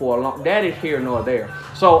diabetes for a long... That is here nor there.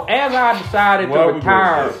 So as I decided to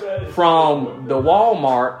retire from the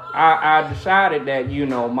Walmart, I decided that,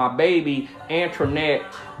 my baby Antoinette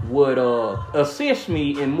would assist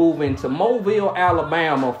me in moving to Mobile,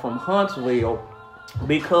 Alabama from Huntsville,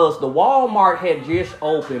 because the Walmart had just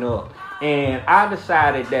opened up. And I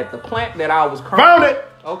decided that the plant that I was currently... Found it!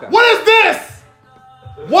 Okay. What is this?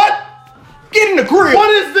 What? Get in the grill.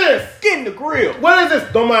 What is this? Get in the grill. What is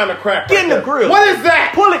this? Don't mind the crack. Get in the grill. What is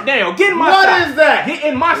that? Pull it down. Get in my shot. What is that? Get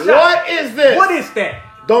in my shot. What is this? What is that?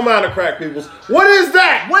 Don't mind the crack, peoples. What is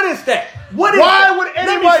that? What is that? What is Why that? would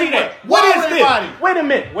anybody... Let me see that. What is anybody? this? Wait a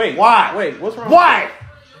minute. Wait. Why? Wait. What's wrong? Why?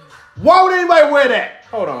 Why would anybody wear that?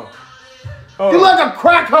 Hold on. You like a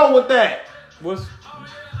crack hoe with that. What's...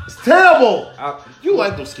 It's terrible. You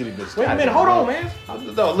like those skinny bitches. Wait a minute. Hold on, man.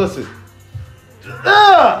 No, listen.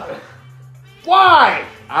 Why?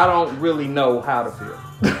 I don't really know how to feel.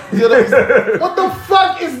 What the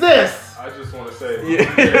fuck is this? I just want to say.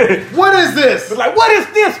 Yeah. What is this? It's like, what is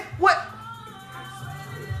this? What?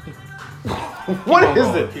 What is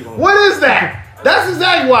it? What is that? That's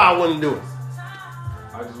exactly why I wouldn't do it.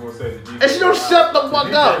 I just want to say the DJ. And she don't shut the fuck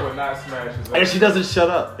DJ up. would not smash his And she doesn't shut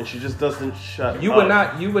up. And she just doesn't shut You up.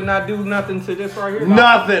 would not do nothing to this right here?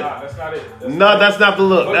 Nothing. Nah, that's not it. No, that's not the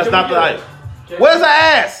look. But That's can not we the get- height. Where's her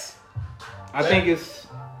ass? I think it's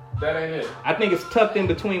That ain't it. tucked in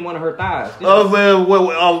between one of her thighs. Oh,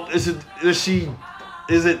 well, is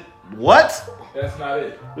it what? That's not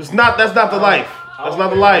it. That's not the life. I That's don't not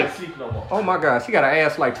the think life. Seek no more. Oh my God, she got an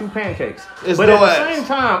ass like 2 pancakes. It's but no at the ass. same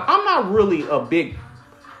time, I'm not really a big.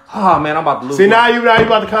 Oh man, I'm about to lose. See, now you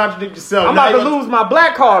about to contradict yourself. I'm Now about you to lose my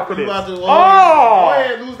black card for You this. about to, Oh, go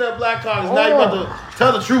ahead, lose that black card. 'Cause Now you about to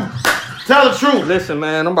tell the truth. Tell the truth. listen,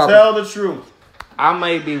 man, I'm about to. Tell the truth. I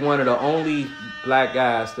may be one of the only black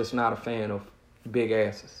guys that's not a fan of big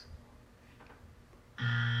asses.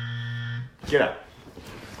 Get out.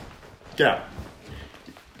 Get out.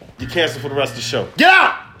 You're canceled for the rest of the show. Get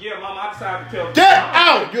out! Yeah, Mom, I decided to tell. Get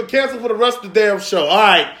out! You're canceled for the rest of the damn show. All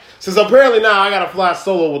right. Since apparently now I gotta fly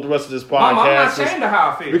solo with the rest of this podcast. Mama, I'm not ashamed of how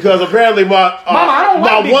I feel. Because apparently my Mama, I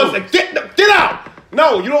don't like big get out!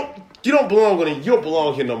 No, you don't belong on it. You don't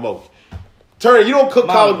belong here no more. Turner, you don't cook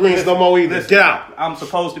Mama, collard greens no more either. listen, Get out. I'm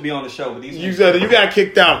supposed to be on the show with these. You got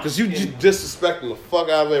kicked out because you just disrespecting the fuck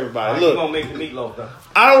out of everybody. You Look, gonna make the meatloaf though?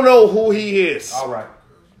 I don't know who he is. All right,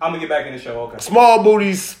 I'm gonna get back in the show. Okay, Small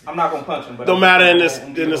booties I'm not gonna punch him, but don't matter in this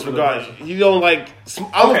regard. You don't like.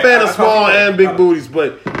 I'm a fan of small and big booties,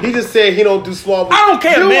 but he just said he don't do small booties. I don't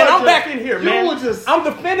care, You man. were I'm just- back in here, you man. were just- I'm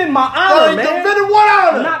defending my honor, man. Defending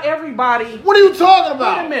what honor? Not everybody. What are you talking Wait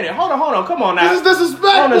a about? minute. Hold on. Come on now. This is disrespectful.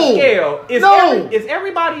 On a scale, No. is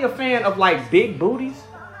everybody a fan of like big booties?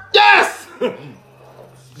 Yes.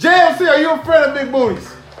 JMC, are you a fan of big booties?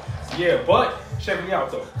 Yeah, but check me out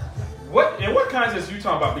though. In what context are you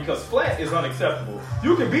talking about? Because flat is unacceptable.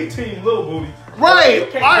 You can be team little booty. Right.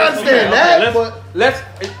 You can't I be understand team- that. Let's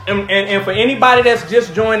and for anybody that's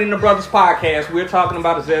just joining the Brothers Podcast, we're talking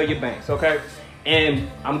about Azalea Banks, okay? And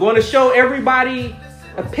I'm going to show everybody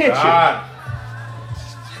a picture. God.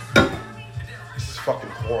 This is fucking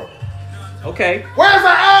horrible. Okay. Where's her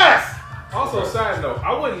ass? Also, side note,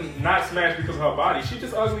 I wouldn't not smash because of her body. She's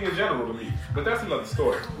just ugly in general to me. But that's another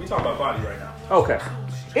story. We talking about body right now. Okay.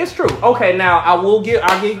 It's true. Okay, now I'll give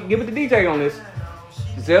it to DJ on this.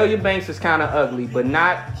 Azalea Banks is kind of ugly, but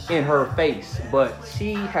not in her face. But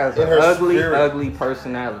she has In an her ugly, spirit. ugly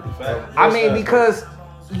personality. Fact. I mean, because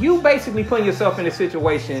you basically putting yourself in a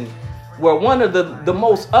situation where one of the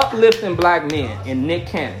most uplifting black men in Nick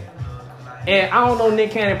Cannon. And I don't know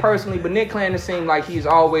Nick Cannon personally, but Nick Cannon seemed like he's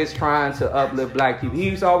always trying to uplift black people.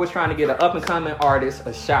 He's always trying to get an up-and-coming artist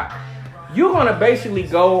a shot. You're going to basically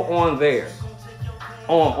go on there,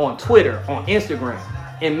 on Twitter, on Instagram,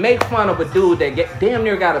 and make fun of a dude that damn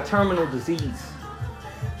near got a terminal disease.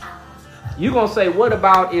 You're going to say, what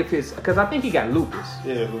about if his, because I think he got lupus.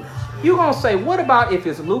 Yeah. You're going to say, what about if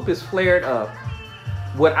his lupus flared up?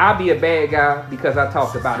 Would I be a bad guy because I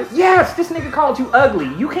talked about it? Yes, this nigga called you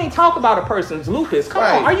ugly. You can't talk about a person's lupus. Come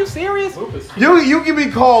Right. on, are you serious? Lupus. You can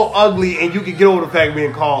be called ugly and you can get over the fact of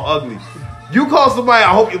being called ugly. You call somebody, I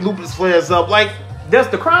hope your lupus flares up. Like, Does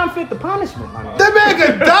the crime fit the punishment, my man? that man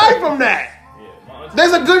could die from that. Yeah, my auntie-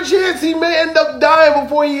 There's a good chance he may end up dying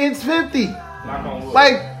before he hits 50. knock on wood.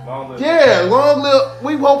 Like, Long live. yeah, long live.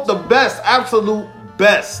 We hope the best, absolute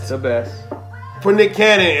best The best. for Nick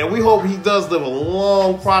Cannon, and we hope he does live a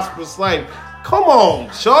long, prosperous life. Come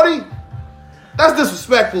on, shorty. That's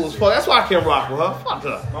disrespectful as fuck. That's why I can't rock with her. Fuck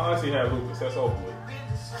her. My auntie had lupus. That's over with.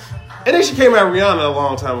 And then she came at Rihanna a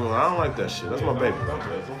long time ago. I don't like that shit. That's my baby. Don't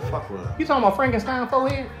Don't fuck with her. You talking about Frankenstein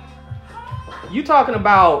forehead? You talking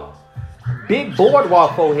about big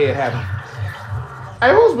boardwalk forehead having?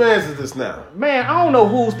 Hey, whose man's is this now? Man, I don't know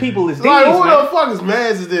whose people is these, Like, who man. the fuck is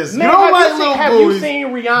man's is this? Man, you don't like have little you booties. seen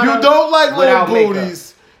Rihanna You don't like little without makeup?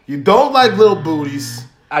 booties. You don't like little booties.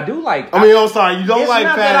 I do like. I mean, I'm sorry. You don't It's like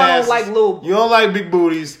not fat that I don't asses. like little- You don't like big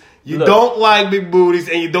booties. You Look. don't like big booties,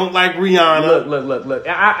 and you don't like Rihanna. Look.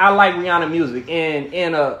 I like Rihanna music, and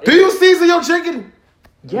Do you season your chicken?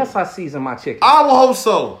 yes, I season my chicken. I will hope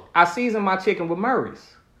so. I season my chicken with Murray's.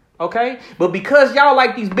 Okay? But because y'all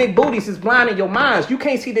like these big booties is blinding your minds, you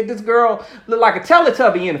can't see that this girl look like a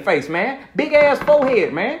Teletubby in the face, man. Big ass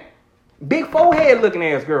forehead, man. Big forehead looking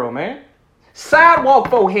ass girl, man.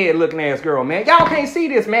 Sidewalk forehead looking ass girl, man. Y'all can't see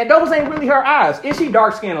this, man. Those ain't really her eyes. Is she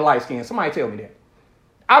dark skinned or light skinned? Somebody tell me that.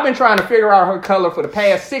 I've been trying to figure out her color for the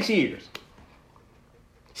past 6 years.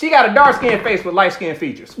 She got a dark skinned face with light skinned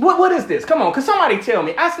features. What is this? Come on, cause somebody tell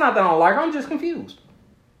me. That's not that I don't like her. I'm just confused.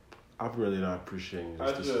 I'm really not appreciating I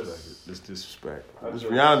this just- disrespect. This disrespect. I This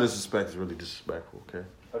just- Rihanna disrespect is really disrespectful. Okay.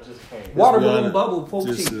 I just can't. Water Rihanna- balloon bubble full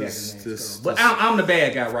this cheek is- packing, this- But this- I'm the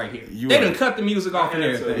bad guy right here. You They are- done cut the music off and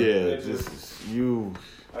everything. Yeah. It This just- is.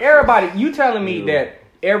 Everybody, you telling me that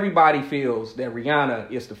everybody feels that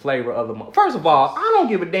Rihanna is the flavor of the month. First of all, I don't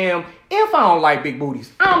give a damn if I don't like big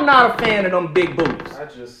booties. I'm not a fan of them big booties.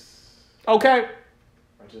 Okay?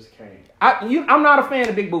 I just can't. I'm not a fan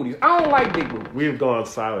of big booties. I don't like big booties. We've gone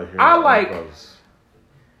silent here. I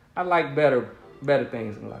like better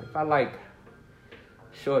things in life. I like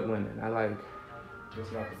short women. I like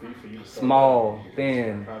small,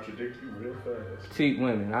 thin, cheap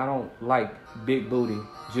women. I don't like big booty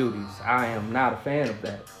Judies. I am not a fan of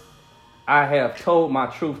that. I have told my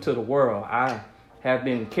truth to the world. I have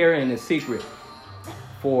been carrying this secret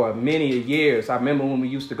for many years. I remember when we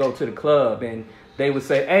used to go to the club and they would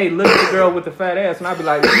say, "Hey, look at the girl with the fat ass," and I'd be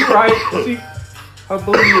like, "You right? Her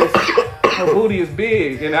booty is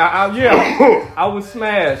big," and I was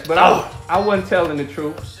smashed, but I wasn't telling the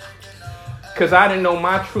truth because I didn't know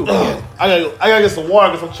my truth. I gotta get some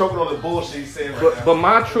water because I'm choking on the bullshit he's saying right now. But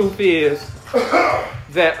my truth is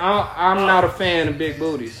that I'm not a fan of big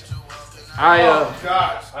booties.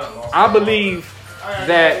 I believe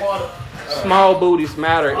that small booties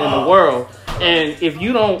matter in the world, and if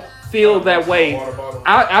you don't feel that way,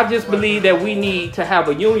 I just believe that we need to have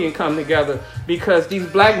a union come together because these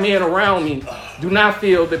black men around me do not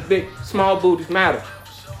feel that small booties matter,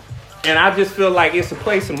 and I just feel like it's a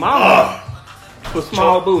place in my heart for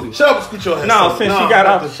small booties. Shut up and scoot your head. No, since you got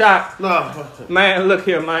off the shot, No. man, look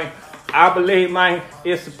here, man. I believe, man,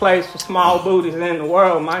 it's a place for small booties in the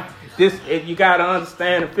world, man. If you gotta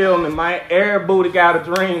understand and feel me, man. Every booty got a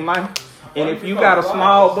dream, man. And if you got a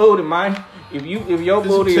small booty, man, if your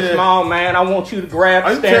booty is small, man, I want you to grab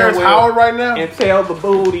the steering wheel Howard right now? and tell the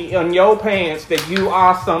booty in your pants that you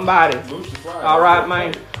are somebody. All right,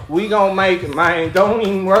 man. We gonna make it, man. Don't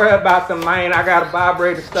even worry about the man. I got a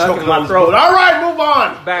vibrator stuck in my throat. All right, move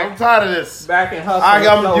on. I'm tired of this. Back in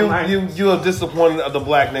hustle. You are disappointed of the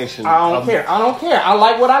black nation. I don't care. I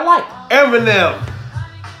like what I like. Eminem.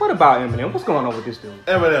 What about Eminem? What's going on with this dude?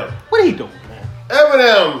 Eminem. What are he doing, man?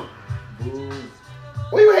 Eminem.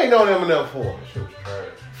 What you hating on Eminem for?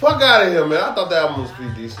 Fuck out of here, man. I thought the album was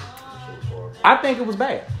pretty decent. I think it was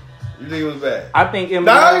bad. You think it was bad? I think Eminem.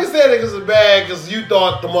 Now you said it was bad because you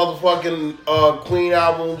thought the motherfucking Queen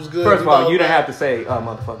album was good. First of all, you didn't have to say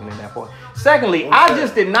motherfucking in that point. Secondly, I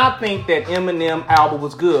just did not think that Eminem album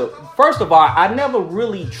was good. First of all, I never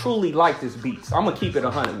really truly liked his beats. I'm gonna keep it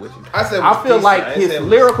 100 with you. I feel like his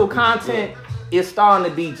lyrical content is starting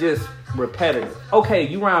to be just repetitive. Okay,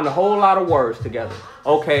 you round a whole lot of words together.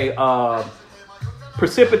 Okay,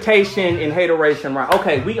 precipitation and hateration rhyme.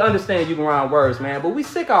 Okay, we understand you can rhyme words, man, but we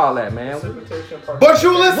sick of all that, man. But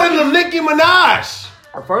you listen to Nicki Minaj.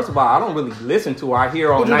 First of all, I don't really listen to her. I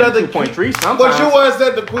hear on 92.3 sometimes. But you once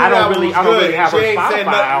said the Queen album was good. I don't really have she her ain't said Spotify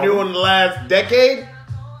nothing album. new in the last decade.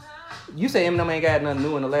 You say Eminem ain't got nothing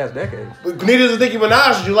new in the last decade. But neither does Nicki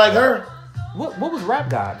Minaj. Did you like her? What was Rap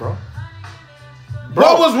God, bro?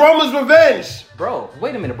 What was Roman's Revenge? Bro,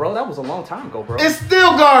 wait a minute, bro. That was a long time ago, bro. It's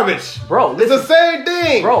still garbage. Bro, listen, it's the same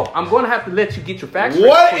thing. Bro, I'm going to have to let you get your facts straight.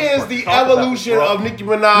 What is the evolution of Nicki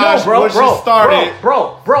Minaj when she started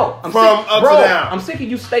Bro, from up to down? I'm sick of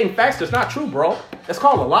you stating facts that's not true, bro. That's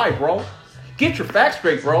called a lie, bro. Get your facts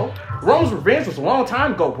straight, bro. Roman's Revenge was a long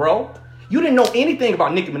time ago, bro. You didn't know anything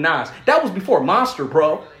about Nicki Minaj. That was before Monster,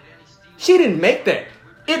 bro. She didn't make that.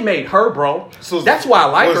 It made her, bro. So that's why I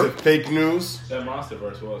like her. Was it fake news? That Monster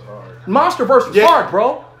verse was hard. Monster verse was hard,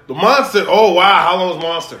 bro. The Monster. Oh wow, how long was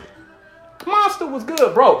Monster? Monster was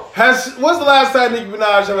good, bro. When's the last time Nicki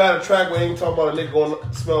Minaj ever had a track where you talking about a nigga going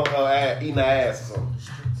to smell her ass, eating her ass or something?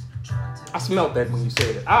 I smelled that when you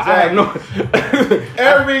said it. I have no.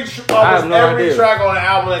 every track on the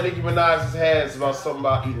album that Nicki Minaj has had is about something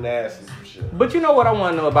about eating ass and some shit. But you know what I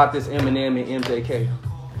want to know about this Eminem and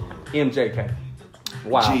MJK?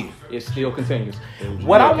 Wow, it still continues.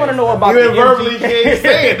 What I want to know about you verbally can't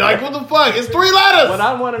say it. Like, what the fuck? It's 3 letters. What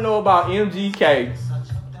I want to know about MGK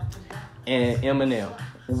and Eminem.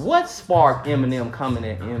 What sparked Eminem coming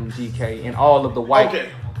at MGK and all of the white? Okay.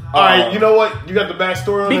 All right, you know what? You got the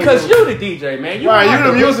backstory on because you the DJ, man. You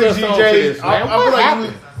the music DJ. I feel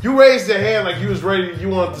like you raised your hand like you was ready. You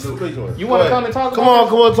wanted to speak on it. You want to come and talk? Come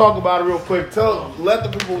on, talk about it real quick. Let the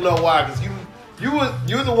people know why, because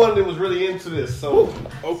you're the one that was really into this. So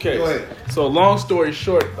okay, go ahead. So long story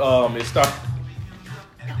short, it started.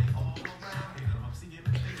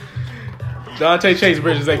 Dante Chase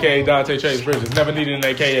Bridges, aka Dante Chase Bridges, never needed an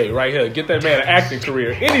AKA. Right here, get that man an acting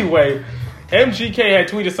career. Anyway, MGK had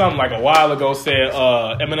tweeted something like a while ago, said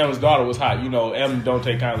Eminem's daughter was hot. You know, M don't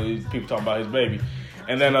take kindly to people talking about his baby.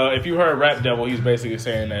 And then if you heard Rap Devil, he's basically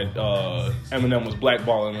saying that Eminem was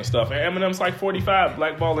blackballing and stuff. And Eminem's like 45,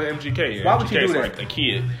 blackballing MGK. Why would you do MGK's that? like a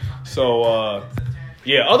kid. So,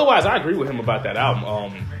 yeah, otherwise I agree with him about that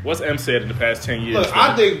album. What's M said in the past 10 years? Look,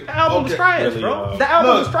 I think The album was trash, Really, bro. The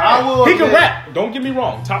album was trash. I will He can admit- rap. Don't get me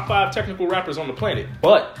wrong. Top 5 technical rappers on the planet.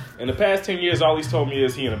 But in the past 10 years, all he's told me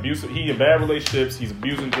is he in bad relationships. He's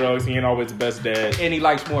abusing drugs. He ain't always the best dad. And he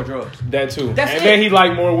likes more drugs. That too. That's and it. then he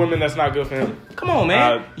like more women. That's not good for him. Come on,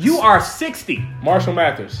 man. Uh, You are 60. Marshall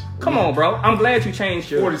Mathers. Come on, bro. I'm glad you changed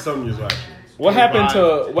your... 40-something years actually. What happened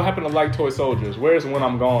to Like Toy Soldiers? Where's When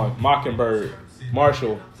I'm Gone? Mockingbird.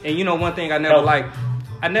 Marshall. And you know one thing I never Help. liked?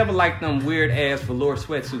 I never liked them weird ass velour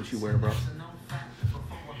sweatsuits you wear, bro.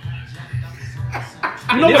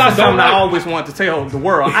 You know This what is I don't something I like? always want to tell the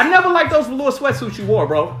world. I never liked those velour sweatsuits you wore,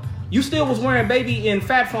 bro. You still was wearing Baby in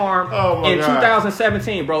Fat Farm Oh, my in God.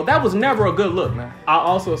 2017, bro. That was never a good look, man. I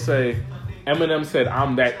also say Eminem said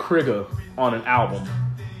I'm that Krigger on an album.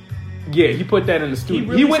 Yeah, he put that in the studio.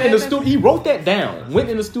 really He went in said the that? studio. He wrote that down. Went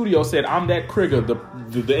in the studio, said I'm that Krigger.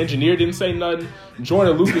 The engineer didn't say nothing.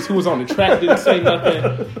 Jordan Lucas, who was on the track, didn't say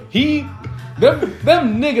nothing.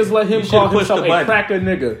 Them niggas let him You call should've pushed himself the a button. cracker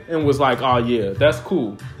nigga and was like, oh yeah, that's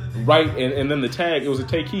cool. Right, and then the tag, it was a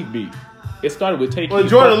Take Heat beat. It started with Take Well, Heat.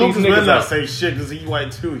 Jordan fuck these Lucas better niggas not up. say shit because he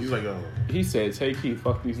white too. He's like, oh. He said, Take Heat,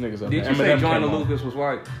 fuck these niggas up. Did you And say Eminem Jordan came on. Lucas was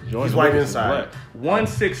white? Jordan He's white Lucas is inside. black.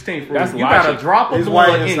 1/16. That's You got a logic. drop of He's blood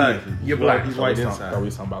white in inside. you. You're black. He's white I inside. thought we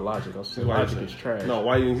was talking about Logic. I was saying Logic is trash.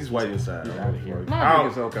 No, he's white inside. Get outta here. No, I I don't- think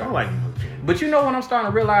it's okay. I don't like him. But you know what I'm starting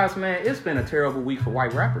to realize, man? It's been a terrible week for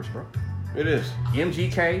white rappers, bro. It is.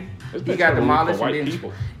 MGK, It's he been got terrible demolished. for white and then-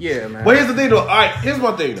 people. Yeah, man. But here's the thing, though. All right, here's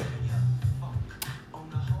my thing, though.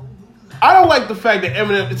 I don't like the fact that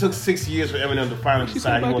Eminem. It took 6 years for Eminem to finally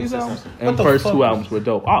decide he wanted to say something. And the first 2 albums were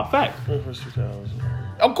dope. Oh, fact.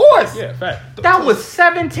 Of course. Yeah, fact. That was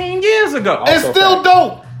 17 years ago. It's Also still fact.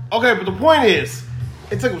 dope. Okay, but the point is,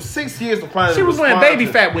 it took him 6 years to finally. She was wearing respond baby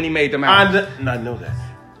to- fat when he made them out. I know that.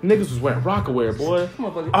 Niggas was wearing Rockaware, boy.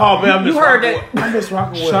 Oh man, I miss You heard Rockaway. that? I miss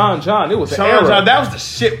Rockaway. Sean John, it was Sean an era. John, that was the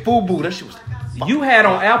shit. FUBU. That shit was. You had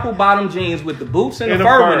on apple bottom jeans with the boots and the And the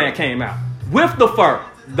fur fur. when that came out. With the fur.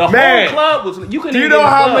 The Man. whole club was. You couldn't Do you even know get in the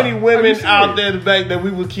how club. many Are women you serious? out there back that we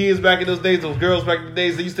were kids back in those days, those girls back in the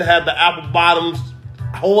days, they used to have the apple bottoms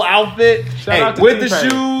whole outfit Shout out to with the T-Pain.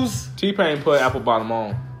 shoes. T-Pain put Apple Bottom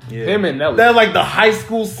on. Yeah. Him and Nelly. They're like the high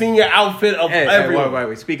school senior outfit of Hey, everyone.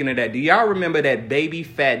 wait. Speaking of that, do y'all remember that baby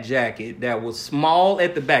fat jacket that was small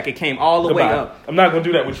at the back? It came all the way Goodbye. up. I'm not gonna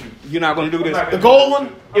do that with you. You're not gonna do this. The gold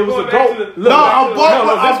one? It was a gold. Look, No,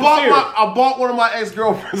 I serious. bought one of my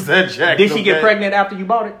ex-girlfriends that jacket. Did she get okay? pregnant after you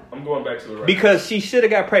bought it? I'm going back to the right. Because she should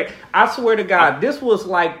have got pregnant. I swear to God, this was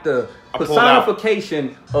like the pulled out.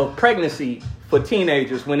 personification of pregnancy for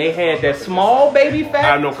teenagers when they had that small baby fat. I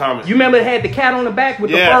have no comment. You remember it had the cat on the back with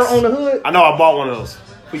Yes. the fur on the hood? I know I bought one of those.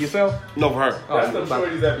 For yourself? No, for her. Oh, That's the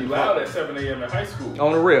shorties that be loud at 7 a.m. in high school.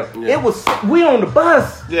 on the real. Yeah. It was, we on the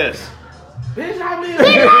bus. Yes. Bitch, I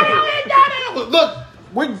mean, Look,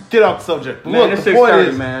 we get off the subject. Man, Look, it's the point 6:30,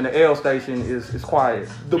 is, man. The L station is quiet.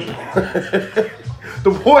 the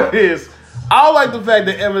point is, I don't like the fact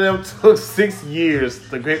that Eminem took 6 years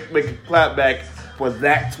to make a clapback for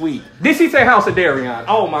that tweet. Did she say House of Darion?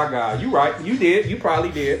 Oh my God, you right. You did. You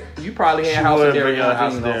probably did. You probably had House of wouldn't bring Darion. up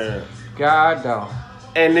House of jeans on. Darion. God dog.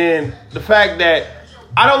 And then the fact that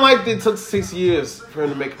I don't like that it took 6 years for him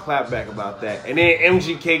to make a clapback about that. And then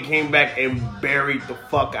MGK came back and buried the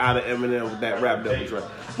fuck out of Eminem with that rap double track.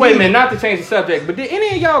 Wait a minute, not to change the subject, but did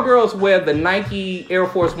any of y'all girls wear the Nike Air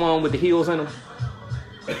Force One with the heels in them?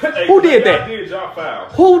 Hey, Who did that? Y'all did, y'all foul.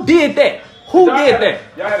 Who did that? Who did that?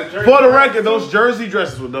 Y'all had a jersey. For the record, those jersey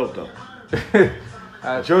dresses were dope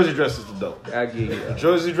though. Jersey dresses were dope. I get you.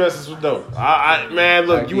 Jersey dresses were dope. Man,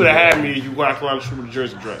 look, you would have had me if you walked around the street with a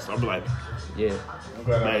jersey dress. I'd be like, Yeah. I'm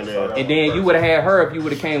glad I Man, saw that And one then you first. would have had her if you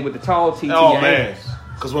would have came with the tall tee. to oh your man. ankles.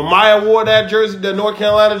 Because when Maya wore that jersey, the North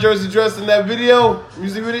Carolina jersey dress in that video,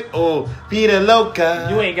 music video, oh, Vida Loca.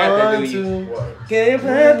 You ain't got that, do you? What? Can you put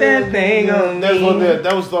that thing on me? That's one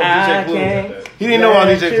that was on I DJ can't Clue. He didn't know about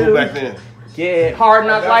let DJ you Clue back then. Yeah, Hard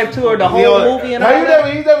Knock Life tour, the whole movie and all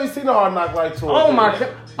that. He's never seen the Hard Knock Life tour. Oh my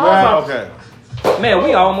God. Right, okay. Man,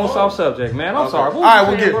 we almost off subject, man. I'm sorry. What All right, was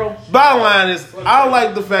we'll you saying, get. bro? Bottom line is, I don't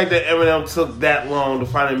like the fact that Eminem took that long to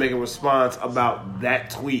finally make a response about that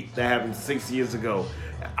tweet that happened 6 years ago.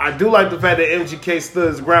 I do like the fact that MGK stood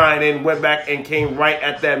his ground and went back and came right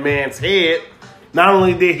at that man's head. Not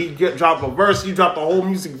only did he drop a verse, he dropped a whole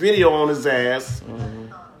music video on his ass.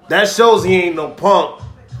 That shows he ain't no punk.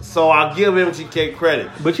 So I'll give MGK credit.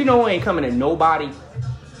 But you know who ain't coming to nobody?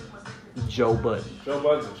 Joe Budden. Joe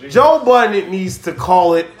Budden's a genius. Joe Budden needs to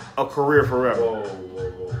call it a career forever. Whoa.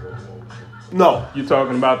 No. You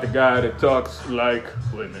talking about the guy that talks like...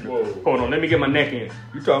 Wait a minute. Whoa. Hold on, let me get my neck in.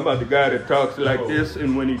 You talking about the guy that talks like Whoa. this,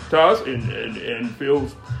 and when he talks and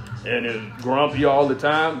feels and is grumpy all the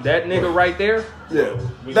time? That nigga right there? Yeah.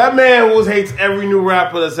 That man who hates every new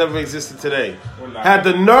rapper that's ever existed today not. had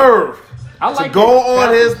the nerve I like to go it.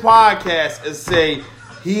 on his podcast and say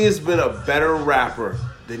he has been a better rapper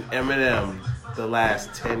than Eminem the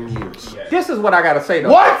last 10 years. This is what I gotta say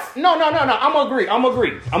though. What? No. I'm agree No.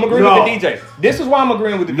 with the DJ. This is why I'm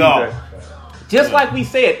agreeing with the No. DJ. Just like we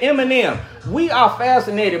said, Eminem, we are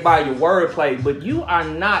fascinated by your wordplay, but you are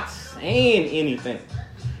not saying anything.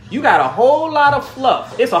 You got a whole lot of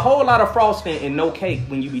fluff. It's a whole lot of frosting and no cake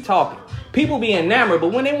when you be talking. People be enamored, but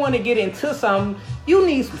when they want to get into something, you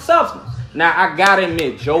need some substance. Now, I gotta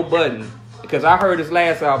admit, Joe Budden, because I heard his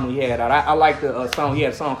last album he had out. I like the song. He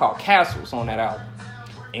had a song called Castles on that album.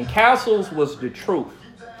 And Castles was the truth.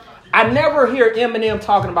 I never hear Eminem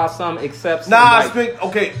talking about something except some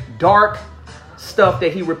Okay. dark stuff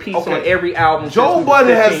that he repeats Okay. on every album. Joe since he was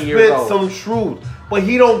Budden has 15 years spit old. some truth, but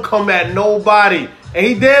he don't come at nobody. And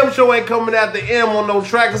he damn sure ain't coming at the M on no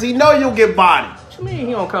track because he know you'll get bodied. What you mean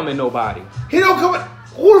he don't come at nobody? He don't come at...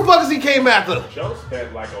 Who the fuck is he came after? Joe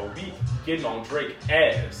spent like a week getting on Drake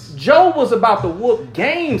ass. Joe was about to whoop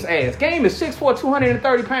Game's ass. Game is 6'4",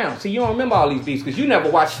 230 pounds. See, you don't remember all these beats because you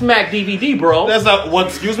never watched Smack DVD, bro. That's not... What?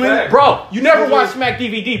 Excuse me? Bro, you never Excuse me? watched Smack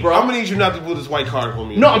DVD, bro. I'm gonna need you not to pull this white card for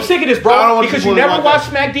me. No, I'm sick of this, I don't bro. want Because you you pulling never my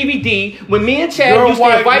watched card. Smack DVD. When me and Chad You're used to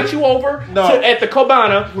white. invite you over No. at the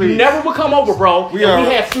Cabana, you Please. never would come over, bro. We And are-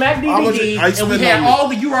 we had Smack How much DVD, ice and we spit had on me? all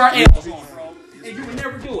the URLs on, bro. And you would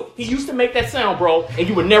never do it. He used to make that sound, bro, and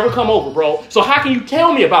you would never come over, bro. So how can you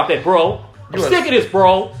tell me about that, bro? I'm You are- sick of this,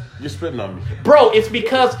 bro. You're spitting on me. Bro, it's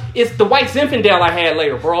because it's the White Zinfandel I had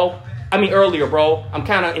earlier, bro. I'm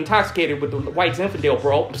kind of intoxicated with the White Zinfandel,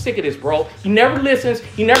 bro. I'm sick of this, bro. He never listens.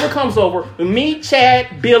 He never comes over. When me,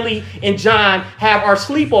 Chad, Billy, and John have our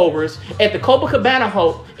sleepovers at the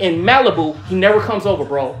Copacabana in Malibu, he never comes over,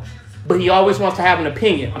 bro. But he always wants to have an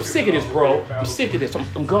opinion. I'm sick of this, bro. I'm sick of this.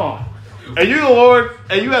 I'm gone. And you, Lord,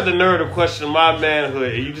 and you had the nerve to question my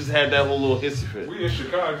manhood, and you just had that whole little hissy fit. We in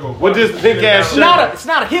Chicago. With this pink ass It's shirt.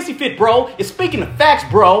 not a hissy fit, bro. It's speaking of facts,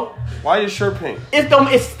 bro. Why your shirt pink?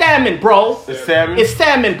 It's salmon, bro. It's salmon? It's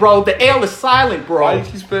salmon, bro. The L is silent, bro. Why you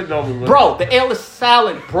keep spitting on me, man? Bro, the L is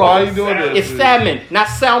silent, bro. Why you doing this? It's salmon, not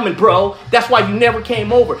salmon, bro. That's why you never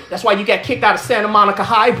came over. That's why you got kicked out of Santa Monica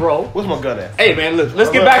High, bro. Where's my gun at? Hey, man, let's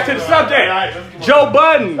get back to the subject. Joe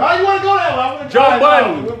Budden Oh, you want to go there? I wanna Joe try it Budden.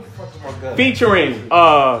 out. Where the fuck is my gun? featuring,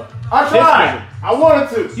 I tried. I wanted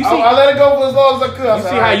to. You see- I let it go for as long as I could. I you said,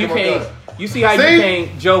 see all how right, you get my can't, gun. you see how See? you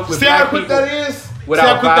can't joke with See how black quick people that is? without See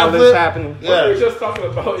how quick that violence flip? happening. We were Yeah. just talking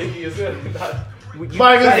about Iggy Azalea.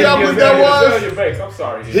 Mike, you see how quick that was? Your base. I'm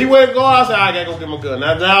sorry. He went and go out. I said, I gotta go get my gun.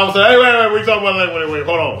 Now I was like, hey, wait, we talking about that. Wait,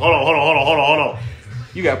 hold on.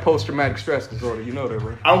 You got post-traumatic stress disorder. You know that,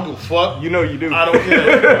 right? I don't give a fuck. You know you do. I don't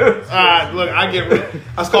care. Look,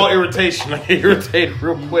 that's called irritation. I get irritated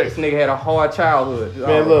real quick. This nigga had a hard childhood.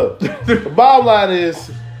 Man, look, the bottom line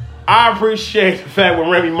is, I appreciate the fact when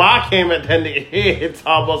Remy Ma came at that nigga head and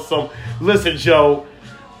talking about some, listen, Joe,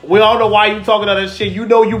 we all know why you talking all that shit. You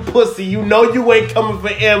know you pussy. You know you ain't coming for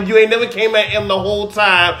M. You ain't never came at M the whole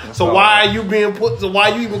time. So why are you being put? So why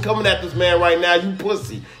you even coming at this man right now? You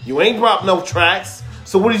pussy. You ain't dropped no tracks.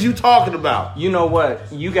 So what is you talking about? You know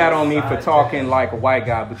what? You got on me for talking like a white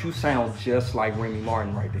guy, but you sound just like Remy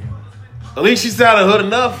Martin right there. At least she sounded hood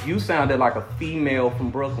enough. You sounded like a female from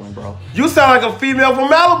Brooklyn, bro. You sound like a female from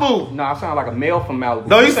Malibu. No, I sound like a male from Malibu.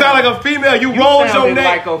 No, you sound like a female. You rolled your sounded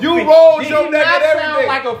neck. like a You fe- rolled Did your you neck not and sound everything.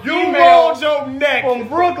 like a You female rolled your neck. from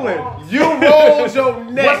Brooklyn. You rolled your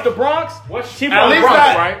neck. What's the Bronx? She At from the least Bronx,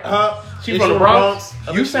 not, right? She Is from the she Bronx.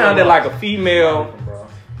 At You least sounded from like a female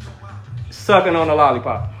sucking on a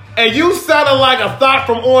lollipop. And you sounded like a thought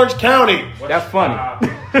from Orange County. That's funny.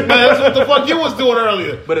 Man, that's what the fuck you was doing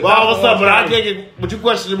earlier. But a Well, all thought of a from sudden, but I Orange can't get. But you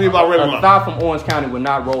questioned me about Remy A Ma. thought from Orange County would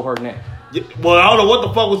not roll her neck. Well, I don't know what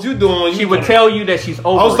the fuck was you doing when She you. would tell you that she's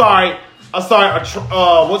over. I'm it. sorry. What's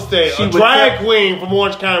that? She A would drag tell- queen from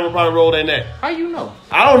Orange County would probably roll their neck. How you know?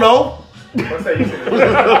 I don't know.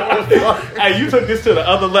 Hey, you took this to the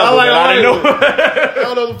other I level. like. I didn't know. I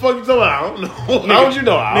don't know what the fuck you talking about. I don't know. How would you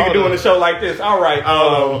know? I Nigga don't doing know. a show like this. All right. I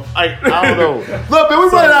don't know. I don't know. Look, man, we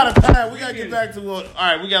running out of time. We gotta get back to. All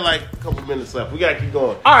right, we got like a couple minutes left. We gotta keep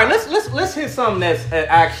going. All right. Let's hit something that's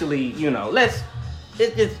actually,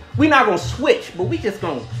 we're not gonna switch, but we just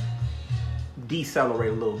gonna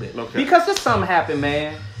decelerate a little bit. Okay. Because there's something happened,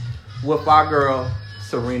 man, with our girl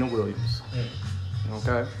Serena Williams.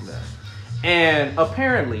 Okay. And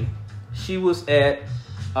apparently, she was at,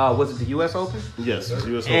 was it the U.S. Open? Yes, it's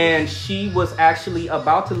US Open. And she was actually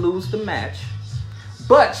about to lose the match,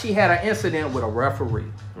 but she had an incident with a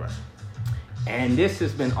referee. Right. And this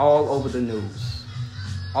has been all over the news.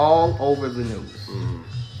 All over the news. Mm-hmm.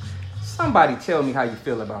 Somebody tell me how you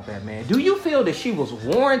feel about that, man. Do you feel that she was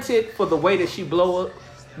warranted for the way that she blew up?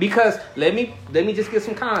 Because let me just get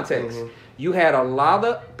some context. Mm-hmm. You had a lot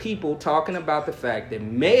of people talking about the fact that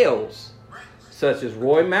males, such as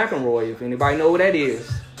Roy McIlroy, if anybody know who that is,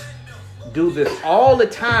 do this all the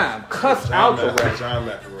time. Cuss out the ref. John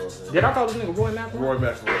McEnroe. Did I call this nigga Roy McIlroy? Roy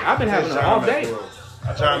McEnroe. I've been having an off day.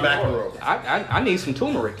 John McEnroe. I need some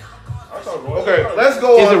turmeric. Okay, let's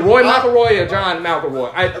go Is on. it Roy McIlroy or John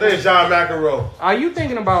McElroy? I think it's John McEnroe. Are you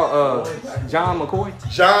thinking about John McCoy?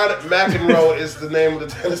 John McEnroe is the name of the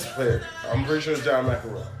tennis player. I'm pretty sure it's John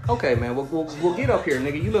McEnroe. Okay, man, we'll get up here,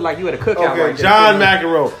 nigga. You look like you at a cookout Okay, right there. John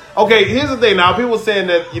McEnroe. Okay, here's the thing. Now, people saying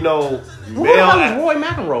that, you know, Who the hell is Roy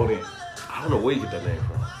McIlroy then? I don't know where you get that name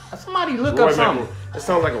from. Somebody look Roy up something. McElroy. It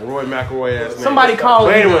sounds like a Roy McIlroy ass name. Somebody call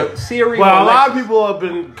But it anyway, Siri. well, a lot of people have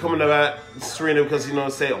been coming at Serena because, you know,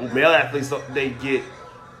 say male athletes, they get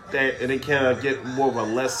that, and they kind of get more of a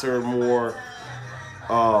lesser, more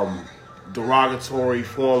derogatory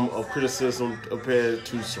form of criticism compared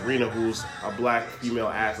to Serena, who's a black female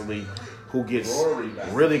athlete who gets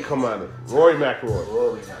really come out of it. Rory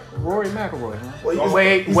McIlroy. Rory McIlroy, huh? Well,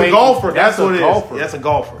 he's a golfer. That's what it is. That's a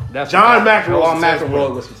golfer. That's John McEnroe. McEnroe. Oh,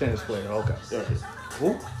 McEnroy was a tennis player. Okay.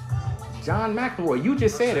 Who? John McEnroy. You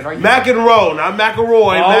just said it. Are you? McEnroe, not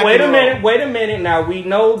McElroy. Oh, wait a McEnroe. minute. Wait a minute. Now, we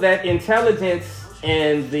know that intelligence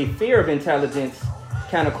and the fear of intelligence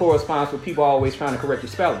kind of corresponds with people always trying to correct your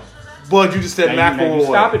spelling. But you just said Now, McEnroe. you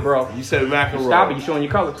stop it, bro. You said McEnroe. Stop it. You're showing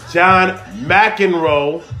your colors. John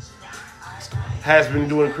McEnroe has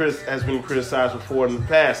been criticized before in the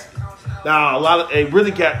past. Now, it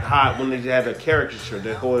really got hot when they had a caricature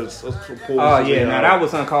that was. Oh yeah, now that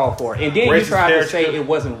was uncalled for. And then you Racist tried to say caricature. it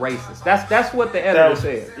wasn't racist. That's what the editor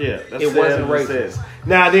said. Yeah, that's it what wasn't the editor racist. says.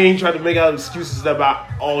 Now then he tried to make out excuses about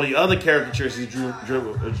all the other caricatures he's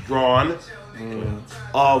drawn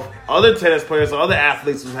of other tennis players, or other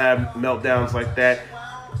athletes who have meltdowns like that.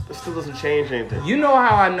 It still doesn't change anything. You know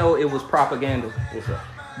how I know it was propaganda? What's up?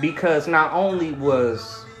 Because not only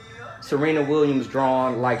was Serena Williams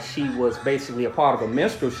drawn like she was basically a part of a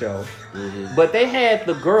minstrel show, but they had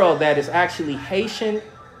the girl that is actually Haitian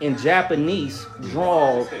and Japanese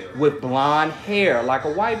drawn with blonde hair like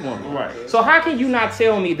a white woman. Right. So how can you not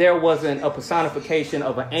tell me there wasn't a personification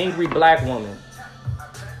of an angry black woman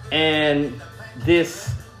and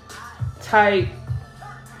this tight,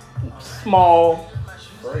 small,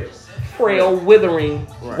 frail, withering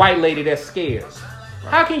white lady that's scared?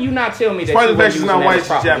 How can you not tell me that Part of the fact she's using not that white, as she's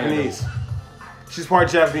propaganda? Japanese. She's part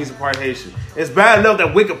Japanese and part Haitian. It's bad enough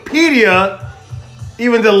that Wikipedia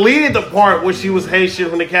even deleted the part where she was Haitian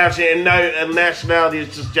from the caption, and now and nationality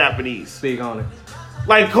is just Japanese. Speak on it.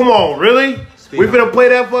 Like, come on, really? We finna play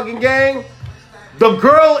that fucking game? The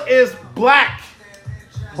girl is black.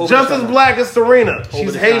 Just as black as Serena.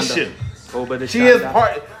 She's Haitian. She is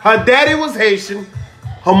part. Her daddy was Haitian.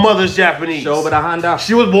 Her mother's Japanese.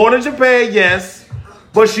 She was born in Japan, yes.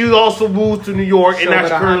 But she also moved to New York, and now she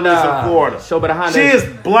currently lives in Florida. She is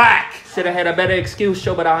black. Should have had a better excuse,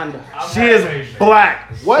 Shobada Honda. She is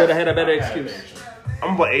black. What? Should have had a better excuse.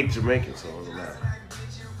 I'm about 8 Jamaican, so it doesn't matter.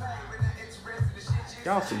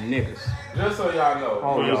 Y'all some niggas. Just so y'all know.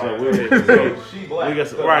 Oh, She black.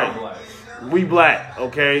 Right. We black,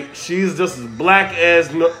 okay? She's just as black as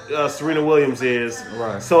Serena Williams is.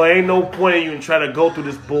 Right. So ain't no point in you trying to go through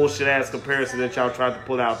this bullshit ass comparison that y'all tried to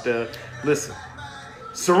put out there. Listen,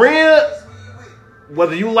 Serena,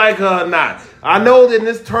 whether you like her or not, I know that in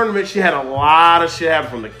this tournament she had a lot of shit happen,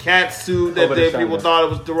 from the cat suit that people thought it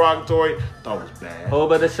was derogatory. Thought it was bad. Oh,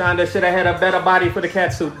 but Shonda should have had a better body for the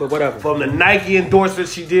cat suit, but whatever. From the Nike endorsement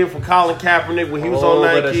she did for Colin Kaepernick when he was on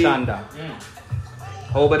Nike.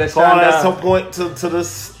 At some point to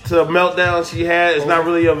the meltdown she had, it's not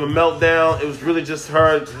really of a meltdown. It was really just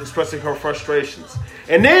her expressing her frustrations.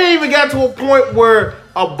 And then it even got to a point where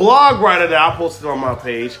a blog writer that I posted on my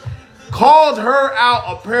page called her out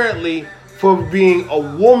apparently for being a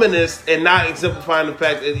womanist and not exemplifying the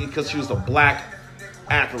fact that because she was a black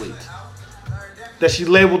athlete. That she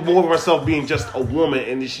labeled more of herself being just a woman,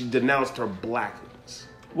 and that she denounced her blackness.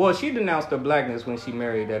 Well, she denounced her blackness when she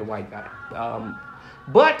married that white guy.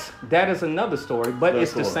 But that is another story. But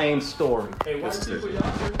it's the same story. Hey, why did you put y'all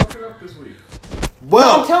fucking up this week?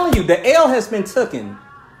 Well, I'm telling you, the L has been taken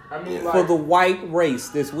I mean, for the white race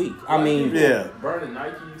this week. I mean, yeah. Burning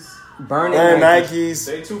Nikes. Burning wearing Nikes. Nikes.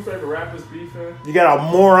 They two favorite rappers beefing. You got a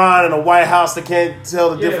moron in the White House that can't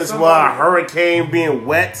tell the Yeah, difference between somebody- a hurricane being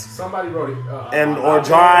wet Somebody wrote it. or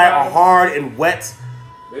dry or hard and wet.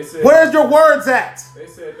 They said, Where's your words at? They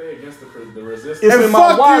said they against the resistance. It's And in my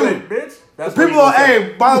fuck wallet, you. bitch. That's The what people he are, gonna say.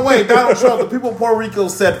 hey, by the way, Donald Trump, the people of Puerto Rico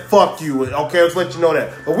said fuck you. Okay, let's let you know that.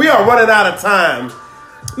 But we are running out of time.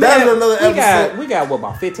 That's Man, another episode. we got what,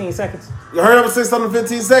 about 15 seconds? You heard him say something in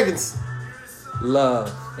 15 seconds.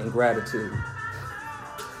 Love and gratitude.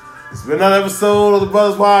 It's been another episode of the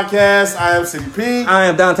Brothers Podcast. I am CDP. I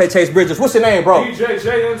am Dante Chase Bridges. What's your name, bro? DJ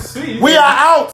JMC. We are out.